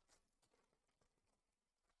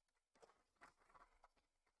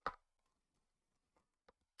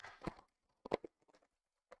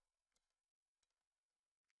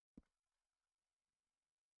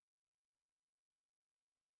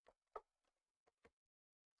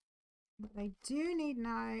 But I do need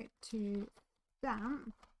now to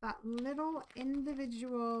stamp that little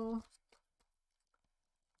individual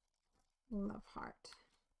love heart.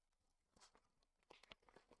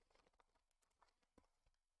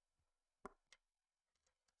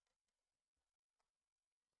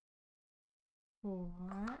 For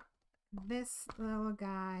this little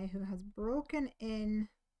guy who has broken in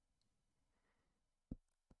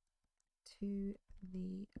to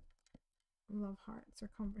the love hearts or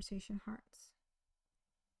conversation hearts.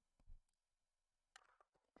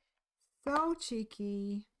 So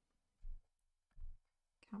cheeky.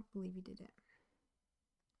 Can't believe he did it.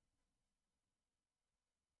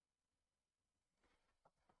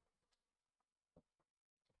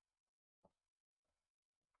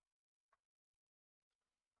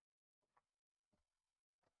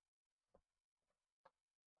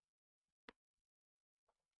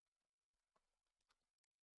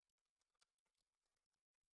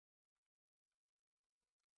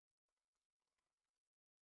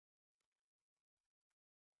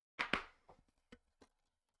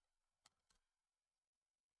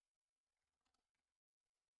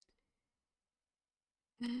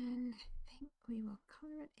 And I think we will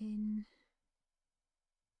color it in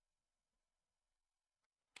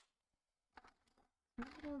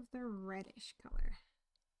sort of the reddish color.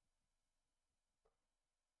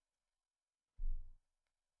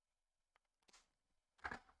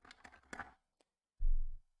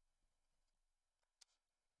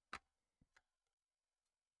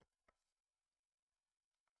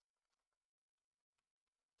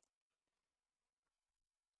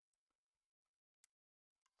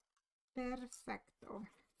 Perfecto.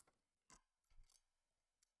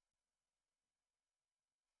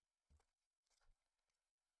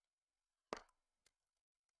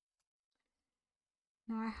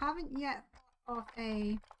 Now I haven't yet thought of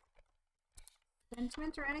a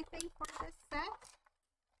sentiment or anything for this set.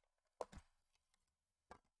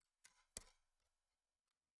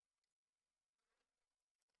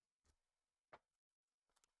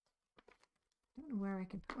 I don't know where I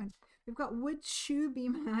can put one. We've got Would Shoe Be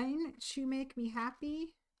Mine? Shoe Make Me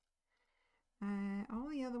Happy. All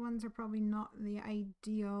the other ones are probably not the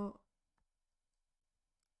ideal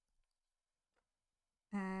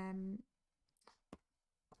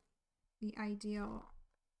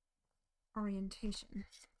orientation.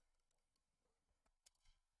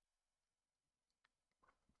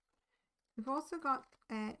 We've also got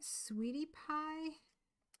Sweetie Pie.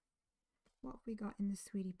 What have we got in the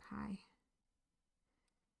Sweetie Pie?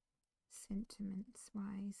 Sentiments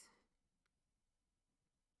wise.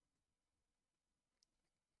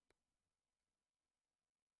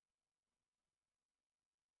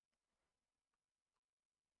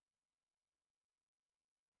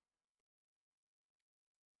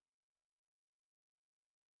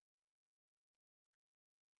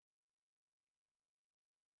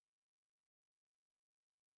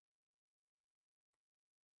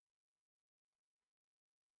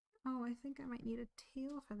 Oh, I think I might need a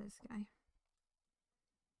tail for this guy.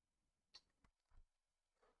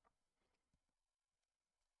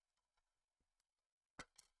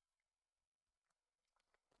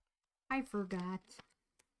 I forgot.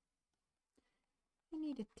 I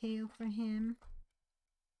need a tail for him.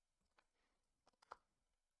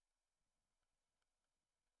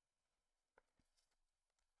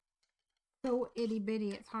 So itty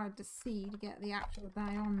bitty, it's hard to see to get the actual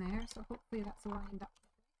die on there. So hopefully that's lined up.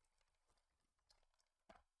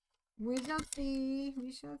 We shall see.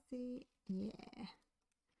 We shall see. Yeah.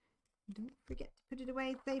 Don't forget to put it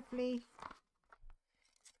away safely,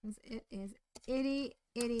 because it is itty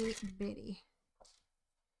bitty.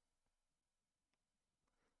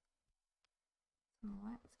 So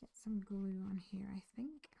let's get some glue on here, I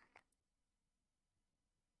think.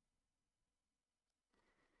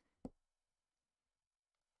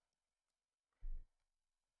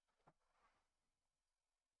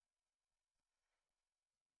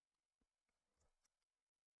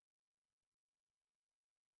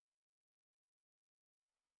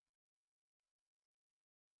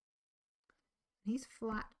 He's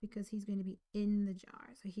flat because he's going to be in the jar,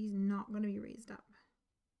 so he's not going to be raised up.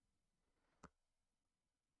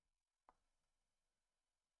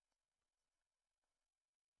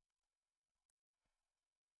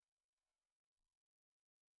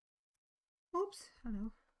 Oops,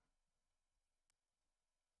 hello.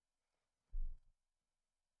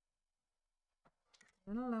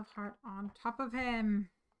 Little love heart on top of him.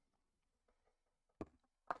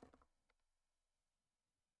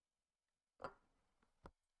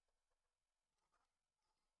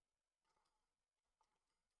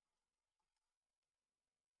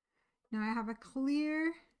 Now I have a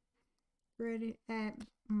clear glitter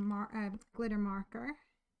marker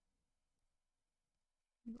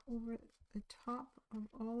over the top of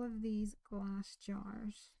all of these glass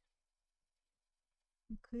jars,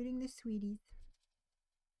 including the sweeties.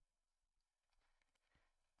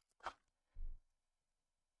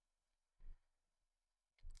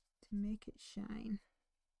 To make it shine.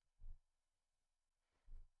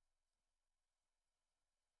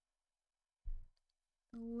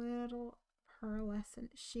 A little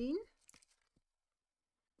pearlescent sheen.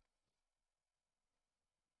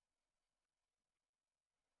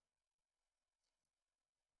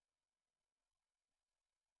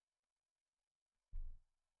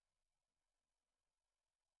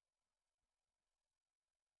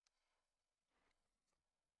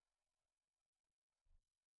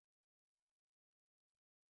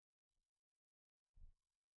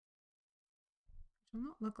 It will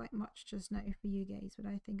not look like much just now for you guys, but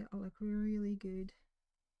I think it'll look really good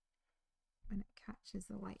when it catches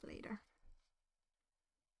the light later.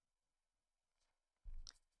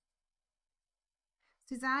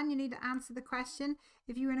 Suzanne, you need to answer the question.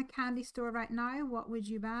 If you were in a candy store right now, what would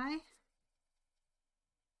you buy?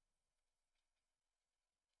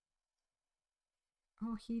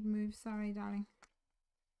 Oh, he'd move. Sorry, darling.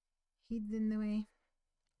 He'd in the way.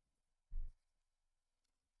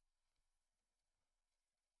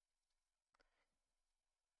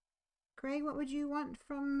 Craig, what would you want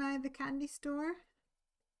from the candy store?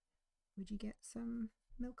 Would you get some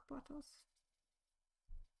milk bottles?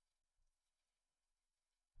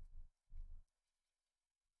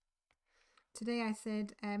 Today I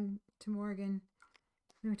said to Morgan,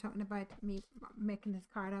 we were talking about me making this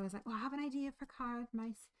card. I was like, well, I have an idea for card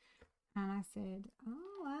mice. And I said,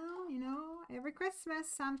 oh, well, you know, every Christmas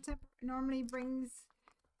Santa normally brings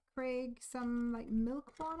Craig some like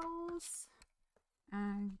milk bottles.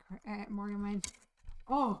 And Morgan went,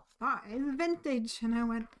 oh, that is vintage. And I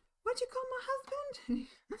went, what'd you call my husband?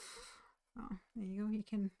 Oh, there you go. You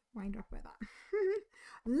can wind up with that.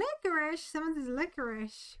 Licorice. Someone says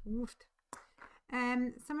licorice. Woofed.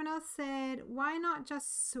 Someone else said, why not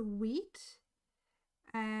just sweet?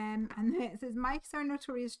 And it says, mice are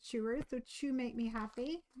notorious chewers, so chew make me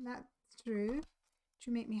happy. That's true.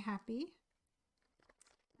 Chew make me happy.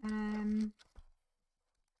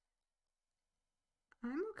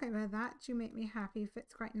 I'm okay with that. Chew make me happy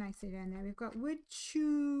fits quite nicely down there. We've got would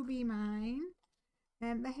chew be mine?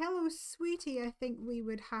 The Hello Sweetie, I think we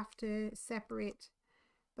would have to separate,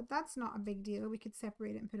 but that's not a big deal. We could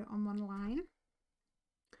separate it and put it on one line.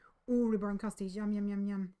 Oh, reborn custies, yum, yum, yum,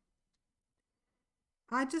 yum.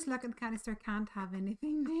 I just look at the canister, can't have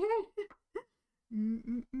anything there.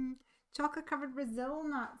 Chocolate covered Brazil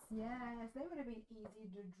nuts, yes, they would have been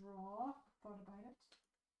easy to draw. Thought about it.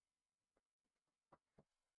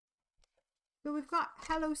 So we've got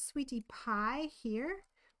Hello Sweetie Pie here.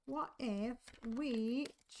 What if we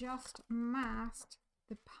just masked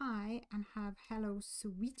the pie and have Hello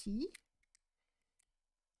Sweetie?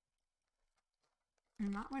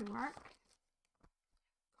 And that would work.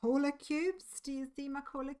 Cola cubes. Do you see my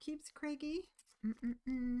cola cubes, Craigie?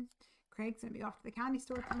 Craig's going to be off to the candy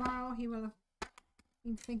store tomorrow. He will have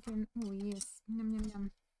been thinking, oh yes, yum, yum,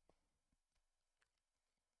 yum.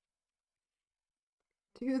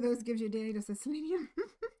 2 of those gives you daily dose of selenium.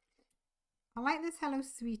 I like this Hello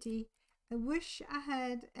Sweetie. I wish I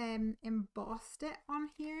had embossed it on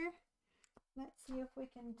here. Let's see if we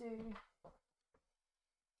can do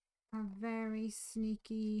a very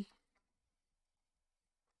sneaky.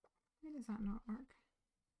 Why does that not work?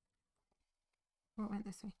 Oh, it went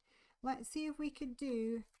this way. Let's see if we could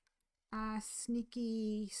do a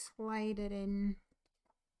sneaky slide it in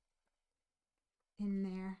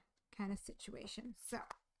there kind of situation. So I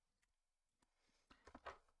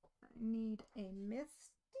need a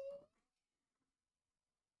Misty.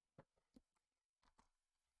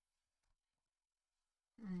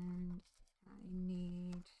 And I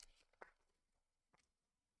need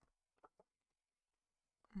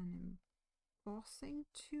an embossing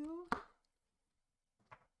tool.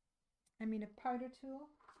 I mean a powder tool.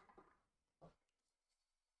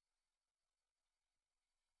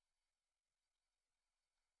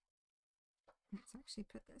 actually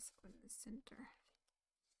put this in the center.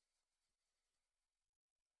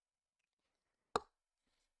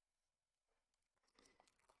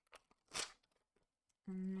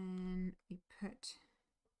 And then we put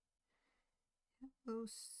Hello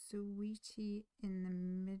Sweetie in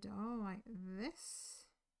the middle like this.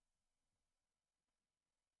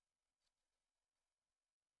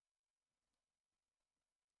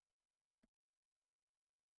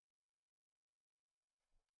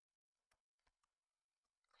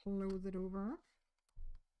 Close it over.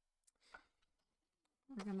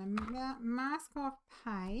 We're going to mask off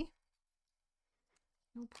Pie.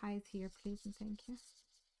 No pies here, please and thank you.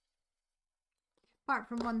 Apart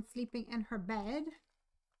from one sleeping in her bed.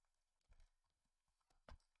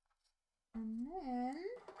 And then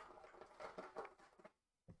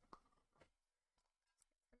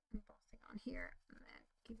embossing on here and then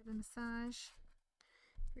give it a massage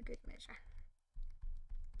for good measure.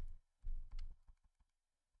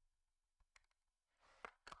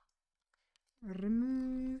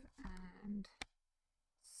 Remove and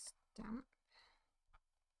stamp.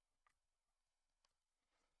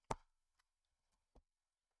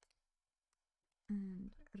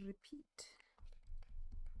 And repeat.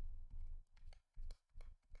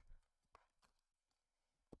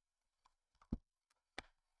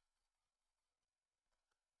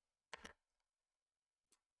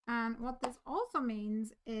 And what this also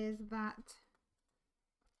means is that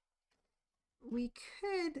we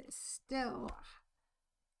could still,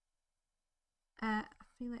 I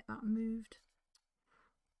feel like that moved.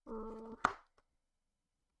 We'll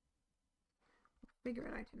figure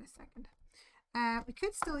it out in a second. We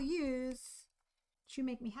could still use To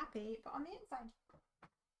Make Me Happy, but on the inside.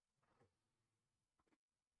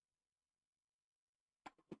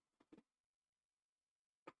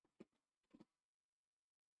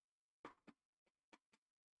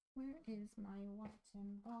 Where is my white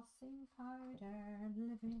embossing powder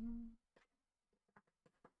living?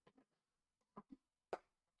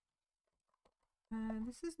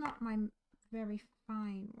 This is not my very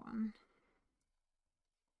fine one.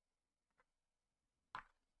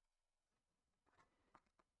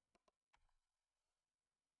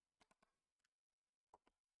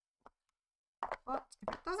 But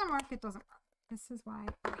if it doesn't work, it doesn't work. This is why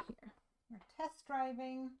we're here. We're test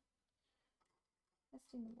driving.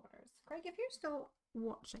 Testing the waters. Craig, if you're still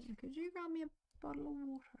watching, could you grab me a bottle of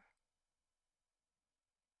water?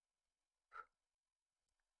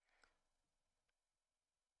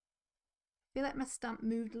 I feel like my stamp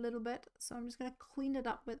moved a little bit, so I'm just going to clean it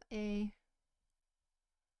up with a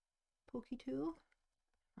pokey tool.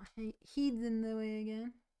 My heat's in the way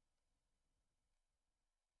again.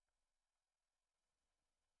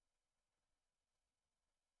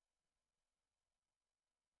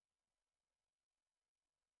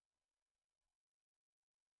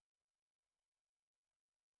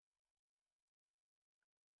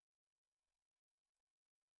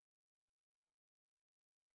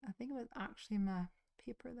 I think it was actually my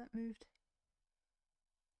paper that moved.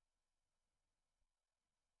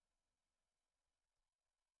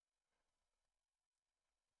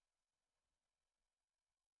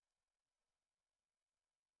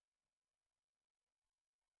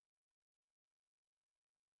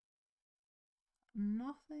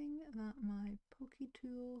 Nothing that my pokey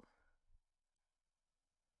tool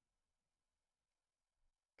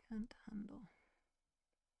can't handle.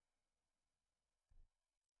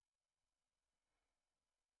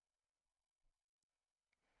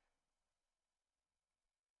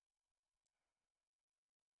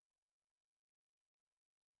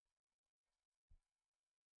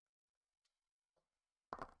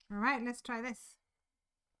 All right, let's try this.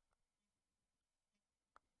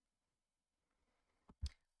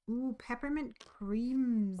 Ooh, peppermint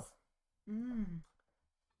creams.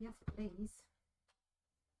 Yes, please.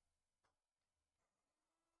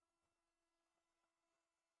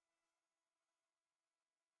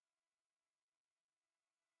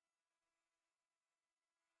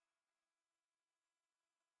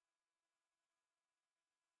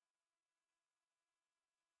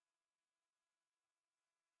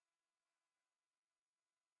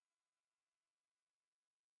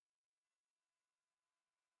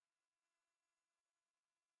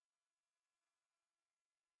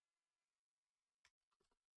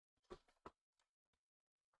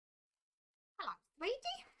 Hello, sweetie.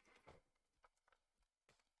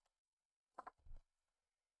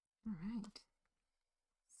 All right.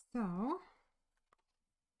 So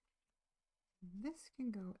this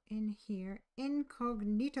can go in here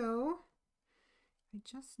incognito. I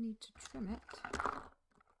just need to trim it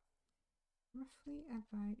roughly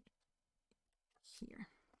about here.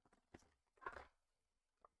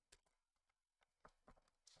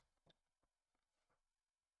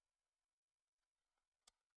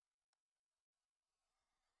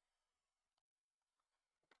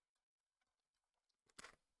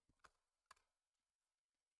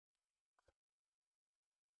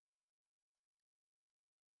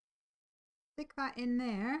 stick that in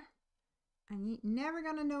there and you're never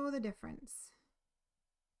gonna know the difference.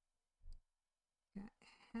 Got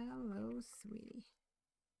hello, sweetie.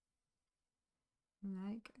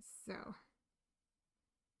 Like so.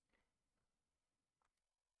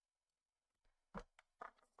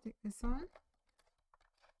 Stick this on.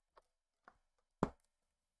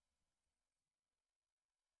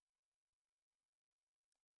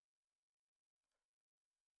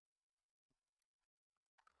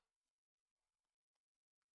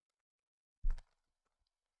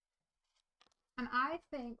 And I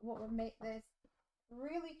think what would make this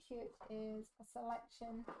really cute is a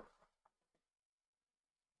selection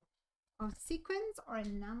of sequins or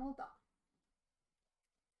enamel dots.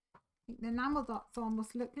 I think the enamel dots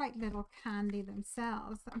almost look like little candy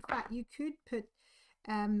themselves. In fact, you could put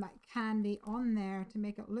like candy on there to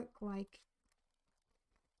make it look like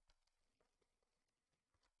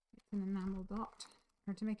it's an enamel dot,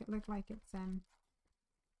 or to make it look like it's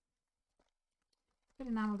put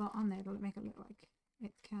enamel dot on there, it'll make it look like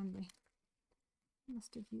it's candy. I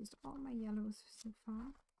must have used all my yellows so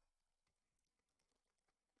far.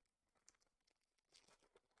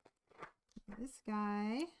 This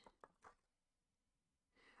guy.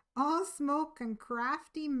 All smoke and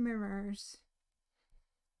crafty mirrors.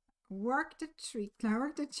 Worked a treat.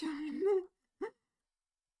 Worked a charm.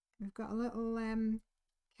 We've got a little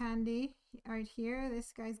candy out here.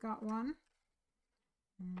 This guy's got one.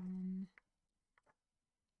 And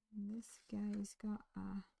this guy's got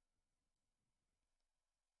a...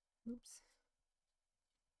 Oops.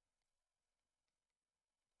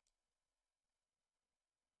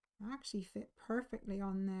 Actually fit perfectly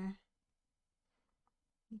on there.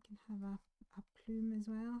 You can have a plume as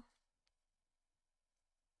well.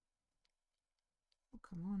 Oh,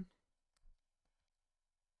 come on.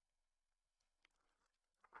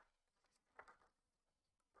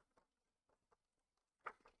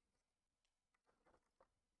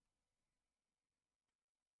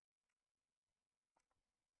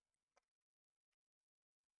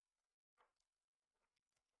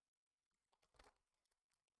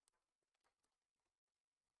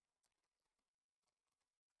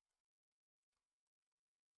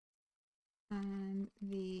 And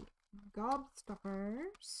the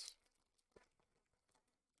gobstoppers.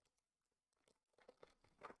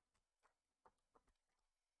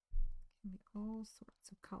 Can be all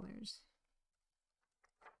sorts of colors.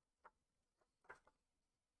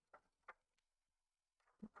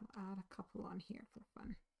 I'll add a couple on here for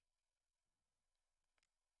fun.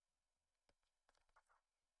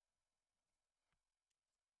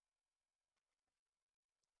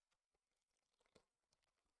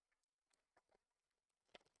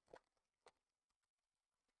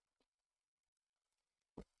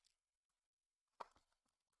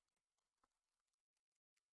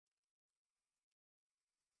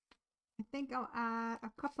 I think I'll add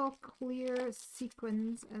a couple clear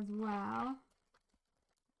sequins as well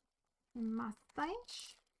in my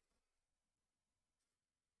stash.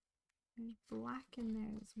 There's black in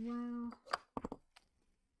there as well.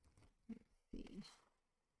 Let's see.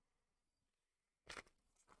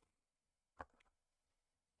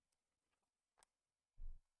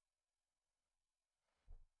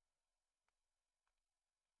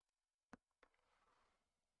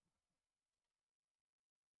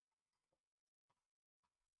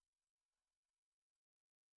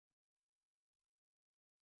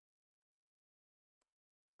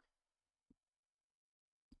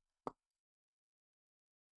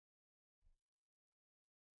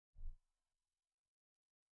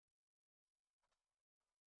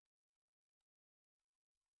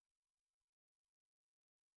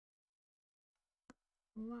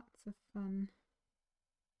 Lots of fun.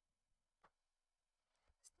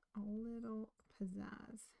 Just a little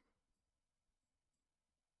pizzazz.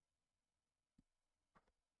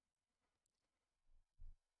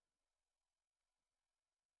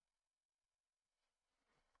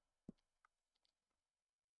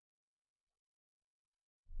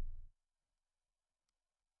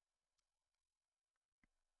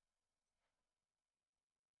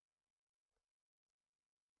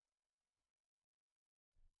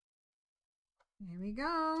 There we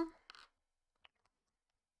go.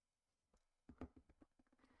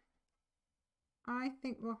 I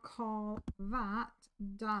think we'll call that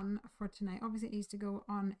done for tonight. Obviously it needs to go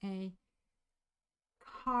on a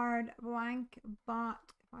card blank, but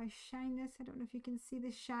if I shine this, I don't know if you can see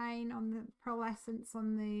the shine on the pearlescence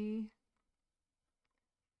on the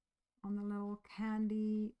little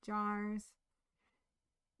candy jars.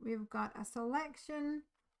 We've got a selection,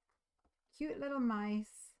 cute little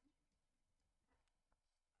mice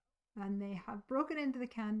and they have broken into the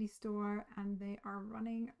candy store and they are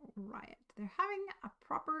running riot. They're having a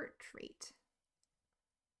proper treat.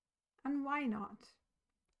 And why not?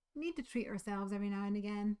 We need to treat ourselves every now and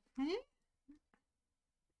again.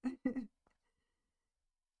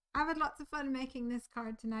 I've had lots of fun making this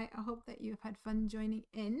card tonight. I hope that you've had fun joining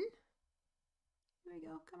in. There we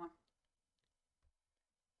go, come on.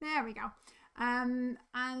 There we go. And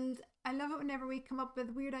I love it whenever we come up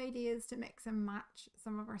with weird ideas to mix and match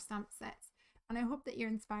some of our stamp sets. And I hope that you're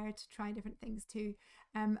inspired to try different things too.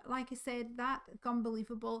 Like I said, that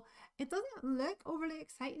Gumbelievable, it doesn't look overly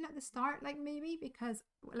exciting at the start, like maybe because,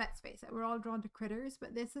 let's face it, we're all drawn to critters,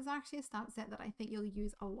 but this is actually a stamp set that I think you'll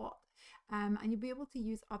use a lot. And you'll be able to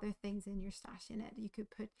use other things in your stash in it. You could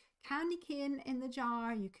put candy cane in the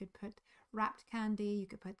jar, you could put wrapped candy, you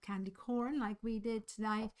could put candy corn like we did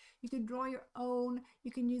tonight, you could draw your own,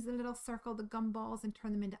 you can use the little circle, the gumballs, and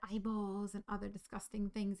turn them into eyeballs and other disgusting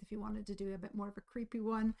things if you wanted to do a bit more of a creepy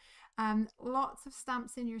one. Lots of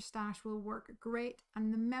stamps in your stash will work great,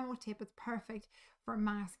 and the memo tape is perfect for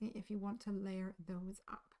masking if you want to layer those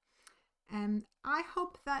up. I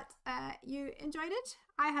hope that you enjoyed it.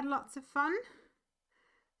 I had lots of fun.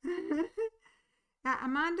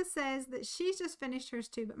 Amanda says that she's just finished hers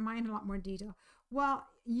too, but mine a lot more detail. Well,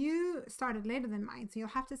 you started later than mine, so you'll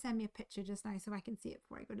have to send me a picture just now so I can see it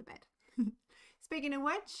before I go to bed. Speaking of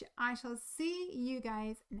which, I shall see you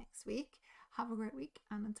guys next week. Have a great week,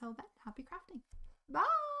 and until then, happy crafting.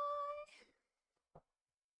 Bye!